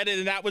were breaded,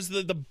 and that was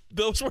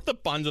those were the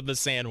buns of the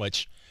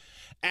sandwich.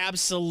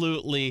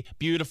 Absolutely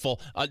beautiful.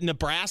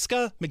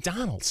 Nebraska,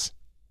 McDonald's.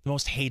 The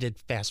most hated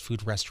fast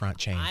food restaurant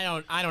chain. I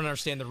don't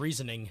understand the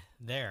reasoning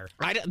there.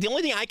 The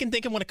only thing I can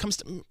think of when it comes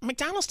to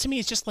McDonald's, to me,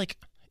 is just like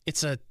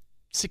it's a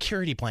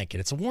security blanket.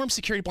 It's a warm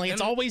security blanket.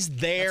 It's always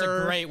there.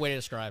 That's a great way to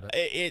describe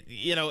it.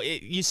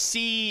 You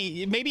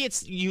see, maybe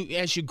it's you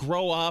as you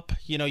grow up.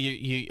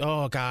 You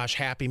oh gosh,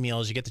 Happy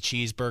Meals. You get the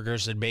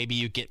cheeseburgers, and maybe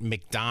you get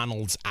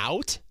McDonald's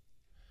out.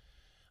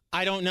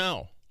 I don't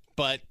know,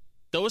 but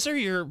those are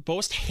your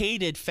most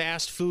hated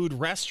fast food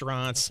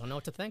restaurants. I don't know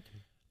what to think.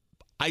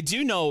 I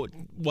do know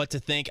what to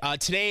think.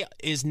 Today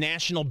is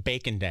National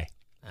Bacon Day.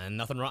 And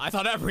nothing wrong. I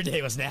thought every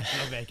day was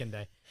National Bacon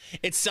Day.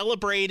 It's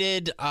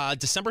celebrated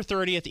December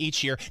 30th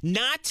each year.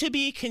 Not to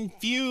be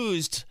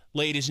confused,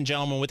 ladies and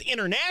gentlemen, with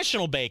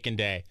International Bacon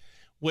Day,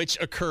 which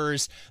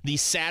occurs the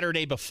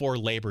Saturday before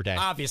Labor Day.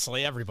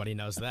 Obviously, everybody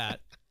knows that.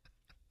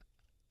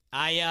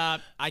 Are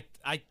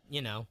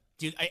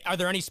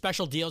there any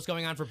special deals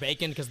going on for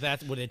bacon? Because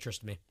that would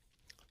interest me.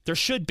 There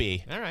should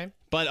be. All right.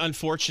 But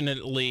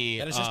unfortunately,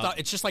 And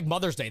it's just like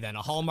Mother's Day then,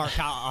 a Hallmark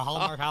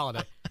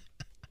holiday.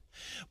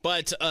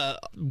 But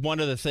one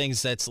of the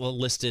things that's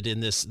listed in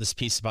this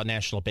piece about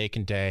National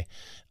Bacon Day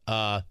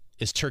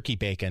is turkey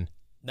bacon.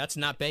 That's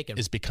not bacon.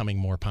 Is becoming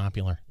more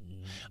popular.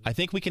 I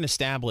think we can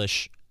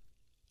establish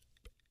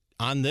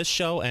on this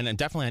show and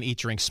definitely on Eat,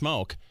 Drink,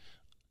 Smoke,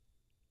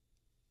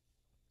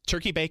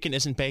 turkey bacon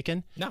isn't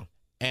bacon. No.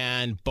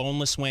 And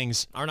boneless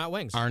wings are not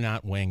wings.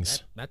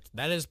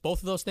 That is both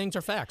of those things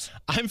are facts.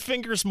 I'm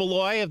Fingers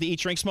Malloy of the Eat,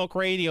 Drink, Smoke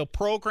radio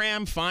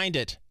program. Find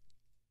it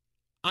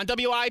on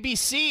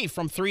WIBC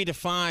from 3 to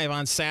 5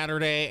 on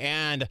Saturday,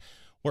 and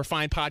where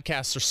fine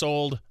podcasts are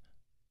sold.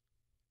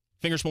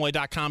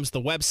 FingersMalloy.com is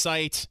the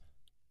website.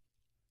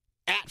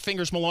 At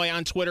Fingers Malloy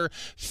on Twitter.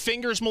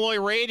 Fingers Malloy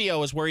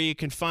Radio is where you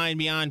can find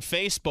me on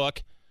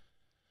Facebook.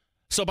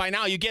 So by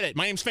now you get it.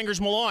 My name's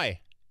Fingers Malloy,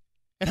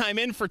 and I'm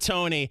in for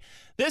Tony.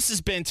 This has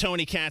been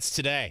Tony Katz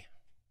Today.